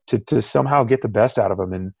and to somehow get the best out of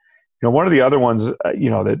them. And, one of the other ones,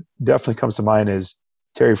 that definitely comes to mind is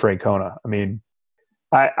Terry Francona. I mean,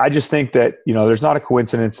 I just think that, there's not a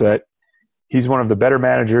coincidence that he's one of the better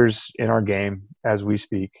managers in our game as we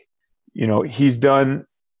speak. He's done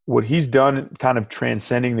what he's done, kind of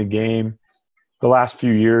transcending the game the last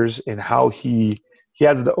few years, and how he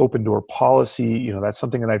has the open door policy. That's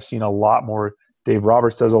something that I've seen a lot more. Dave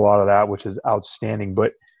Roberts does a lot of that, which is outstanding.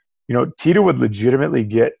 But, Tito would legitimately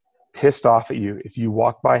get pissed off at you if you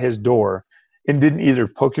walked by his door and didn't either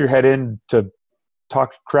poke your head in to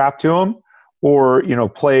talk crap to him or,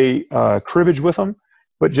 play cribbage with him,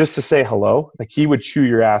 but just to say hello. Like, he would chew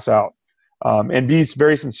your ass out and be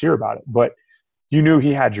very sincere about it. But you knew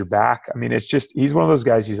he had your back. I mean, it's just, he's one of those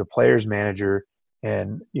guys, he's a player's manager.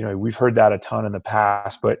 And, we've heard that a ton in the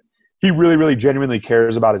past, but he really, really genuinely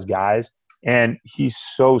cares about his guys. And he's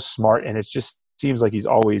so smart. And it just seems like he's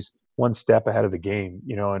always one step ahead of the game,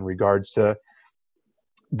 in regards to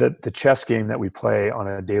the chess game that we play on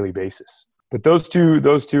a daily basis. But those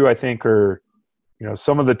two, I think, are,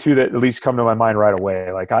 some of the two that at least come to my mind right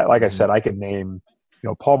away. Like I said, I could name,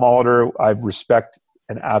 Paul Molitor. I respect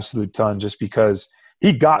an absolute ton just because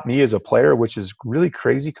he got me as a player, which is really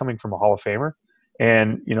crazy coming from a Hall of Famer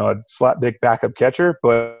and, a slapdick backup catcher.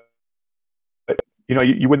 But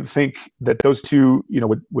you wouldn't think that those two,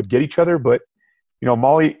 would get each other. But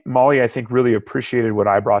Molly, I think really appreciated what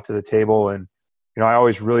I brought to the table. And, I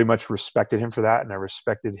always really much respected him for that. And I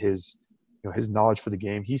respected his knowledge for the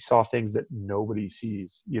game. He saw things that nobody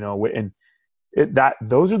sees, and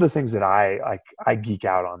those are the things that I geek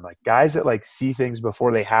out on, like guys that like see things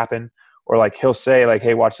before they happen, or like he'll say like,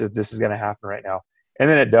 "Hey, watch this. This is going to happen right now." And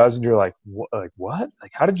then it does. And you're like, what?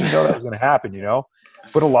 Like, how did you know that was going to happen?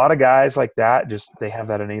 But a lot of guys like that, they have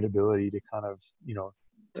that innate ability to kind of,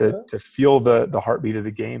 to feel the heartbeat of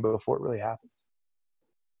the game before it really happens.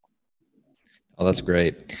 Oh, that's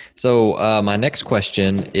great. So my next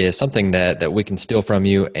question is something that we can steal from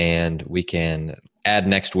you and we can add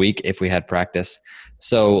next week if we had practice.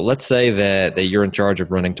 So let's say that you're in charge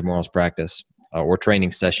of running tomorrow's practice or training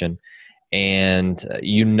session, and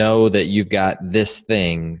you know that you've got this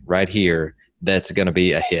thing right here that's going to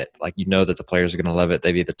be a hit. Like, that the players are going to love it.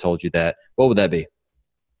 They've either told you that. What would that be?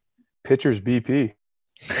 Pitchers BP.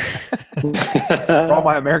 For all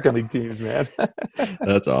my American League teams, man.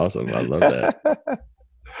 That's awesome. I love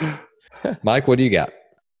that. Mike, what do you got?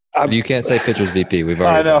 You can't say pitchers VP. We've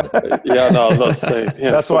already. I know. Yeah, no, I was about to say.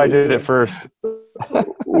 Yeah, that's why I did it first.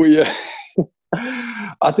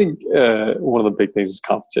 I think one of the big things is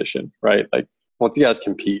competition, right? Like, once you guys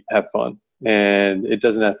compete, have fun, and it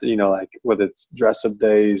doesn't have to, like whether it's dress-up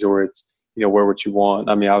days or it's wear what you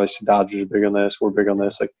want. I mean, obviously Dodgers are big on this. We're big on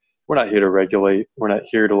this. Like, we're not here to regulate. We're not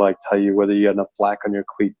here to like tell you whether you got enough black on your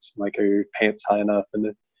cleats, like are your pants high enough, and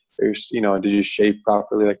there's did you shave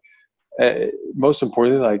properly? Like, most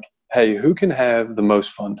importantly, like, hey, who can have the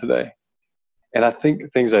most fun today? And I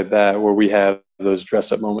think things like that, where we have those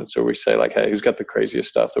dress up moments where we say like, hey, who's got the craziest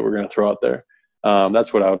stuff that we're going to throw out there?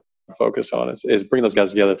 That's what I would focus on is bring those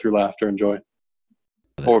guys together through laughter and joy.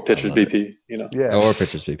 Or pitchers BP, Yeah. Or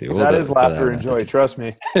pitchers BP. That is laughter and joy. Trust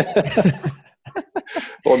me.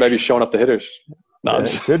 Or maybe showing up the hitters. No,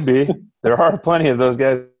 it could be. There are plenty of those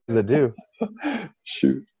guys that do.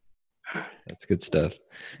 Shoot. That's good stuff.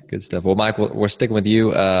 Good stuff. Well, Mike, we're sticking with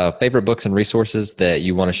you. Favorite books and resources that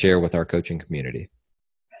you want to share with our coaching community?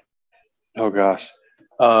 Oh, gosh.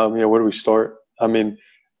 Where do we start? I mean,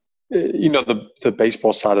 the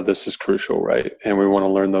baseball side of this is crucial, right? And we want to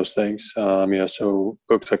learn those things. So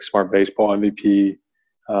books like Smart Baseball, MVP,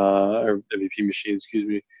 or MVP Machine, excuse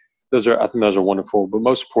me. I think those are wonderful. But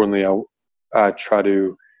most importantly, I try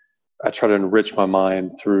to enrich my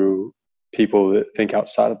mind through people that think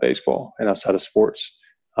outside of baseball and outside of sports.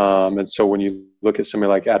 And so when you look at somebody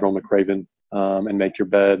like Admiral McRaven and Make Your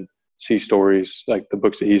Bed, Sea Stories, like the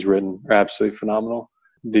books that he's written are absolutely phenomenal.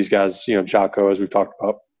 These guys, Jocko, as we've talked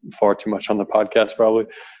about far too much on the podcast probably,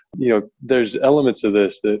 there's elements of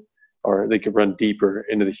this that they could run deeper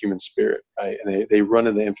into the human spirit, right? And they run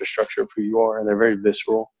in the infrastructure of who you are, and they're very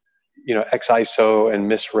visceral. XISO and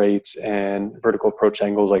miss rates and vertical approach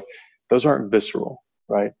angles, like those aren't visceral,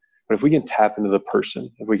 right? But if we can tap into the person,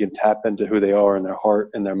 if we can tap into who they are in their heart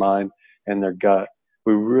and their mind and their gut,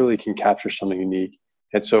 we really can capture something unique.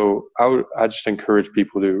 And so I just encourage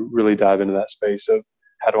people to really dive into that space of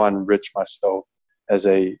how do I enrich myself as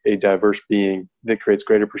a diverse being that creates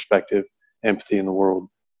greater perspective, empathy in the world,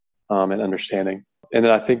 and understanding. And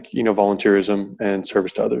then I think, volunteerism and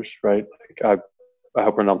service to others, right? Like I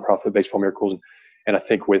help run a nonprofit, Baseball Miracles. And I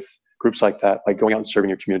think with groups like that, like going out and serving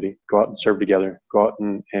your community, go out and serve together, go out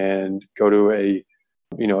and go to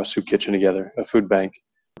a soup kitchen together, a food bank,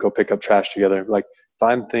 go pick up trash together, like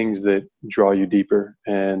find things that draw you deeper.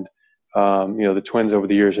 And, the Twins over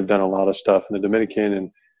the years have done a lot of stuff in the Dominican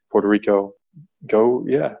and Puerto Rico. Go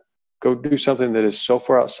do something that is so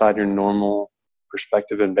far outside your normal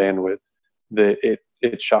perspective and bandwidth that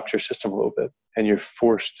it shocks your system a little bit, and you're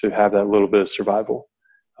forced to have that little bit of survival.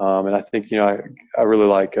 And I think, I really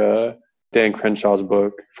like Dan Crenshaw's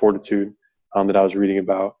book, Fortitude, that I was reading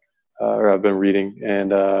about, or I've been reading,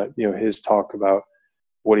 and, his talk about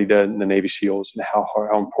what he did in the Navy SEALs and how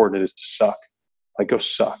important it is to suck. Like, go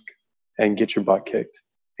suck and get your butt kicked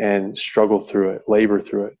and struggle through it, labor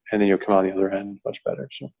through it, and then you'll come out the other end much better.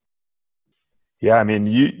 So, yeah, I mean,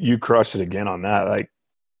 you crushed it again on that. Like,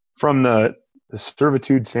 from the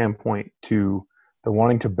servitude standpoint to the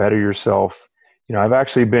wanting to better yourself, I've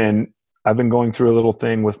been going through a little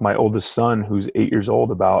thing with my oldest son, who's 8 years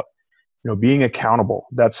old, about, being accountable.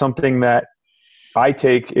 That's something that I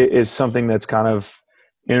take is something that's kind of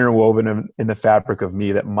interwoven in the fabric of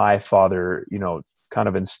me that my father, kind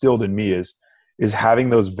of instilled in me is having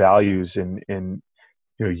those values and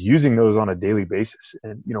using those on a daily basis.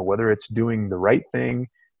 And, whether it's doing the right thing,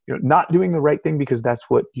 not doing the right thing because that's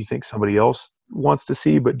what you think somebody else wants to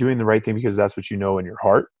see, but doing the right thing because that's what you know in your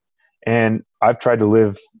heart. And I've tried to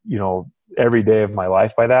live, every day of my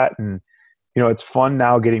life by that. And, it's fun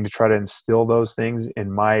now getting to try to instill those things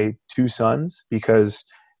in my two sons because,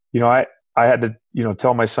 I had to,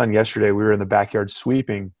 tell my son yesterday, we were in the backyard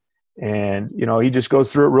sweeping and, he just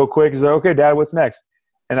goes through it real quick. He's like, okay, Dad, what's next?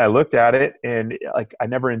 And I looked at it and like, I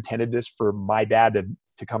never intended this for my dad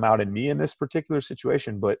to come out in me in this particular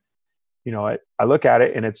situation. But, I look at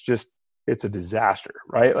it and it's a disaster,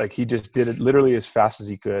 right? Like he just did it literally as fast as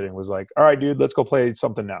he could and was like, all right, dude, let's go play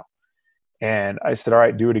something now. And I said, all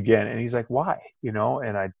right, do it again. And he's like, why? And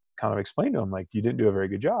I kind of explained to him, like, you didn't do a very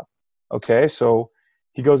good job. Okay. So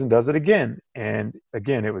he goes and does it again. And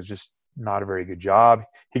again, it was just not a very good job.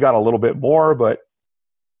 He got a little bit more, but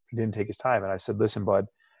he didn't take his time. And I said, listen, bud,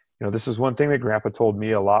 this is one thing that Grandpa told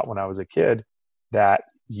me a lot when I was a kid, that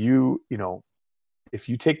if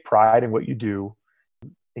you take pride in what you do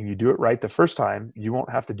and you do it right the first time, you won't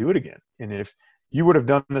have to do it again. And if you would have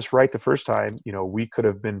done this right the first time, we could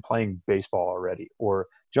have been playing baseball already or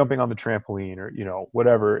jumping on the trampoline or,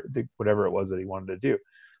 whatever it was that he wanted to do.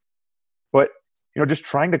 But, just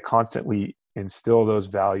trying to constantly instill those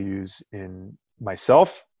values in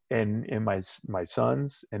myself and in my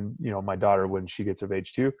sons and, my daughter when she gets of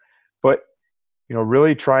age too. But,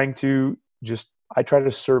 really trying to I try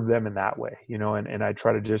to serve them in that way, and I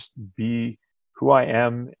try to just be who I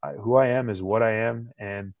am. Who I am is what I am.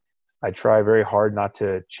 And I try very hard not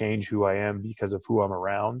to change who I am because of who I'm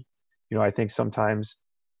around. I think sometimes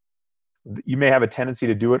you may have a tendency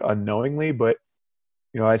to do it unknowingly, but,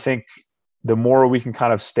 I think the more we can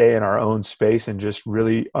kind of stay in our own space and just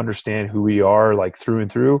really understand who we are, like through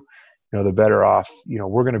and through, the better off,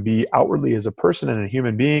 we're going to be outwardly as a person and a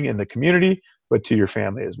human being in the community, but to your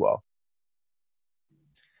family as well.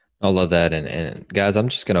 I love that. And guys, I'm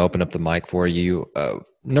just going to open up the mic for you.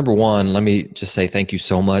 Number one, let me just say thank you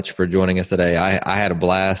so much for joining us today. I had a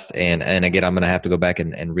blast. And again, I'm going to have to go back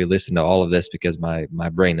and re-listen to all of this because my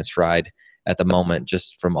brain is fried at the moment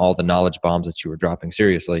just from all the knowledge bombs that you were dropping.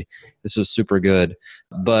 Seriously, this was super good.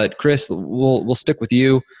 But Chris, we'll stick with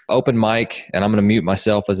you. Open mic, and I'm going to mute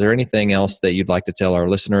myself. Is there anything else that you'd like to tell our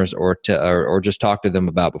listeners or just talk to them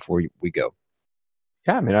about before we go?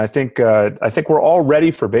 Yeah, I mean, I think we're all ready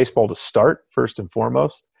for baseball to start, first and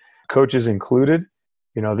foremost, coaches included.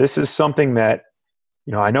 This is something that,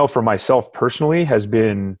 I know for myself personally has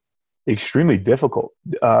been extremely difficult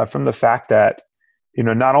from the fact that,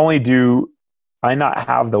 not only do I not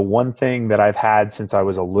have the one thing that I've had since I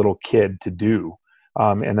was a little kid to do,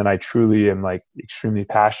 and then I truly am like extremely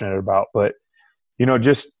passionate about, but,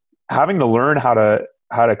 just having to learn how to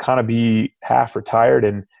kind of be half retired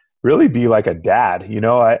and really be like a dad.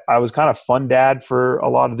 I was kind of fun dad for a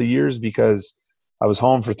lot of the years because I was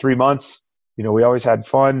home for 3 months. We always had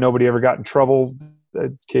fun. Nobody ever got in trouble.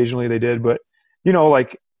 Occasionally they did, but,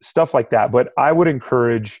 like stuff like that. But I would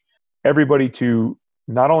encourage everybody to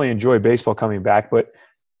not only enjoy baseball coming back, but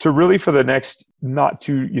to really for the next not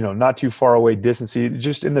too far away distance,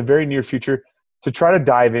 just in the very near future, to try to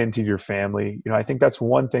dive into your family. I think that's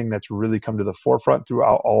one thing that's really come to the forefront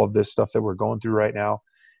throughout all of this stuff that we're going through right now.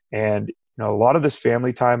 And, a lot of this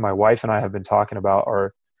family time my wife and I have been talking about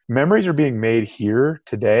are memories are being made here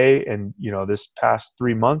today and, this past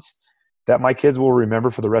 3 months that my kids will remember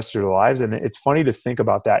for the rest of their lives. And it's funny to think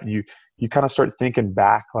about that. And you kind of start thinking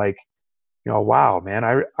back like, wow, man,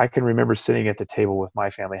 I can remember sitting at the table with my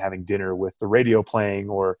family having dinner with the radio playing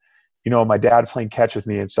or, my dad playing catch with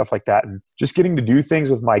me and stuff like that. And just getting to do things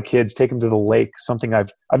with my kids, take them to the lake, something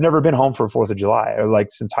I've never been home for 4th of July or like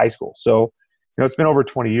since high school. So, it's been over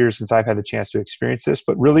 20 years since I've had the chance to experience this,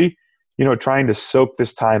 but really, trying to soak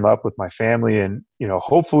this time up with my family and,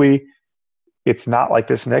 hopefully it's not like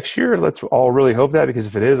this next year. Let's all really hope that, because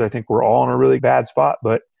if it is, I think we're all in a really bad spot,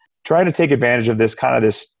 but trying to take advantage of this kind of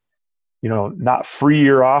this, not free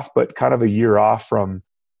year off, but kind of a year off from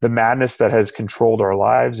the madness that has controlled our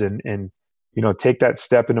lives and take that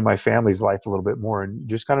step into my family's life a little bit more and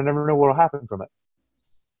just kind of never know what will happen from it.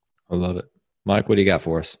 I love it. Mike, what do you got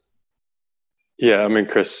for us? Yeah, I mean,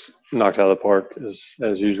 Chris knocked out of the park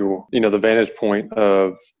as usual. The vantage point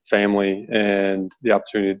of family and the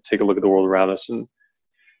opportunity to take a look at the world around us and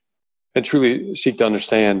truly seek to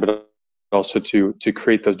understand, but also to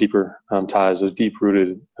create those deeper ties, those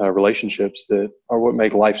deep-rooted relationships that are what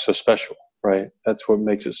make life so special, right? That's what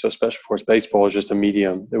makes it so special for us. Baseball is just a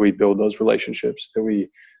medium that we build those relationships, that we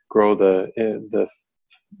grow the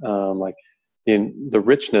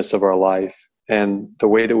richness of our life and the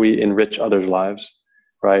way that we enrich others' lives,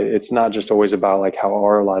 right? It's not just always about like how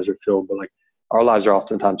our lives are filled, but like our lives are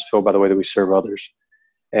oftentimes filled by the way that we serve others.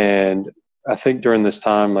 And I think during this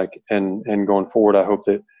time, like, and going forward, I hope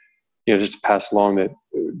that, just to pass along that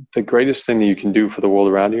the greatest thing that you can do for the world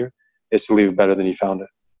around you is to leave it better than you found it,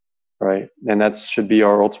 right? And that should be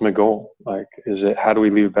our ultimate goal. Like, is it, how do we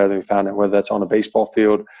leave it better than we found it? Whether that's on a baseball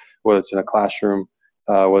field, whether it's in a classroom,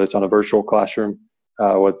 whether it's on a virtual classroom,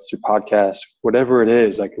 whether it's through podcasts, whatever it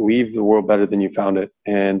is, like, leave the world better than you found it.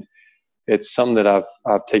 And it's something that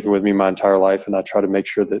I've taken with me my entire life, and I try to make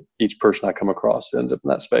sure that each person I come across ends up in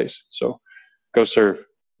that space. So go serve,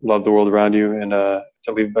 love the world around you, and to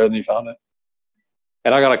leave it better than you found it.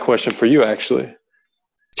 And I got a question for you, actually.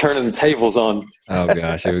 Turning the tables on. Oh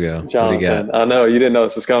gosh, here we go. Jonathan, what do you got? I know you didn't know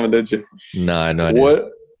this was coming, did you? No, I know I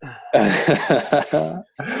didn't.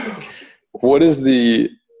 What is the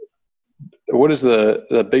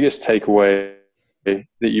biggest takeaway that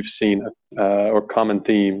you've seen, or common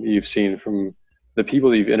theme you've seen from the people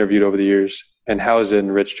that you've interviewed over the years, and how has it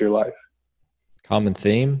enriched your life? Common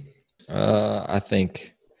theme? I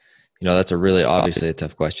think, that's obviously a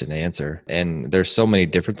tough question to answer. And there's so many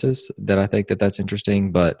differences that I think that's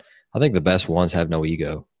interesting, but I think the best ones have no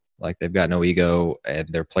ego. Like, they've got no ego and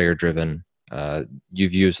they're player driven.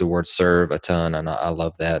 You've used the word serve a ton, and I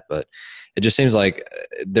love that, but it just seems like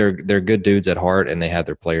they're good dudes at heart, and they have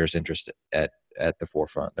their players' interest at the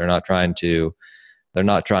forefront. They're not trying to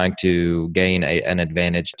gain an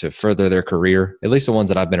advantage to further their career, at least the ones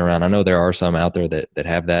that I've been around. I know there are some out there that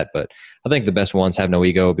have that, but I think the best ones have no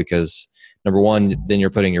ego because, number one, then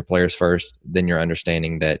you're putting your players first. Then you're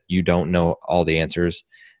understanding that you don't know all the answers.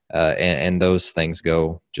 And those things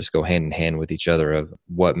go hand in hand with each other of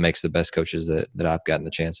what makes the best coaches that I've gotten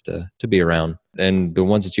the chance to be around. And the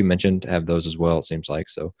ones that you mentioned have those as well, it seems like.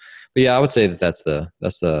 So, but yeah, I would say that's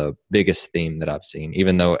the biggest theme that I've seen,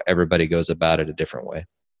 even though everybody goes about it a different way.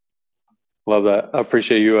 Love that. I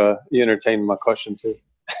appreciate you entertaining my question too.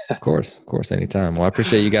 Of course, anytime. Well, I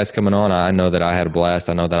appreciate you guys coming on. I know that I had a blast.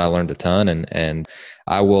 I know that I learned a ton, and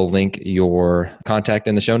I will link your contact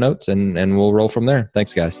in the show notes, and we'll roll from there.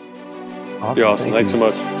 Thanks, guys. Awesome. You're awesome. Thanks so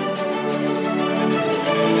much.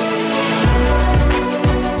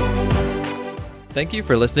 Thank you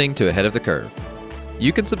for listening to Ahead of the Curve.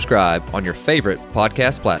 You can subscribe on your favorite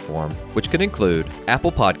podcast platform, which can include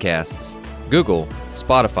Apple Podcasts, Google,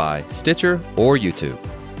 Spotify, Stitcher, or YouTube.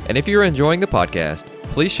 And if you're enjoying the podcast,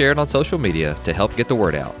 please share it on social media to help get the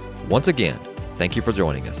word out. Once again, thank you for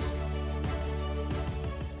joining us.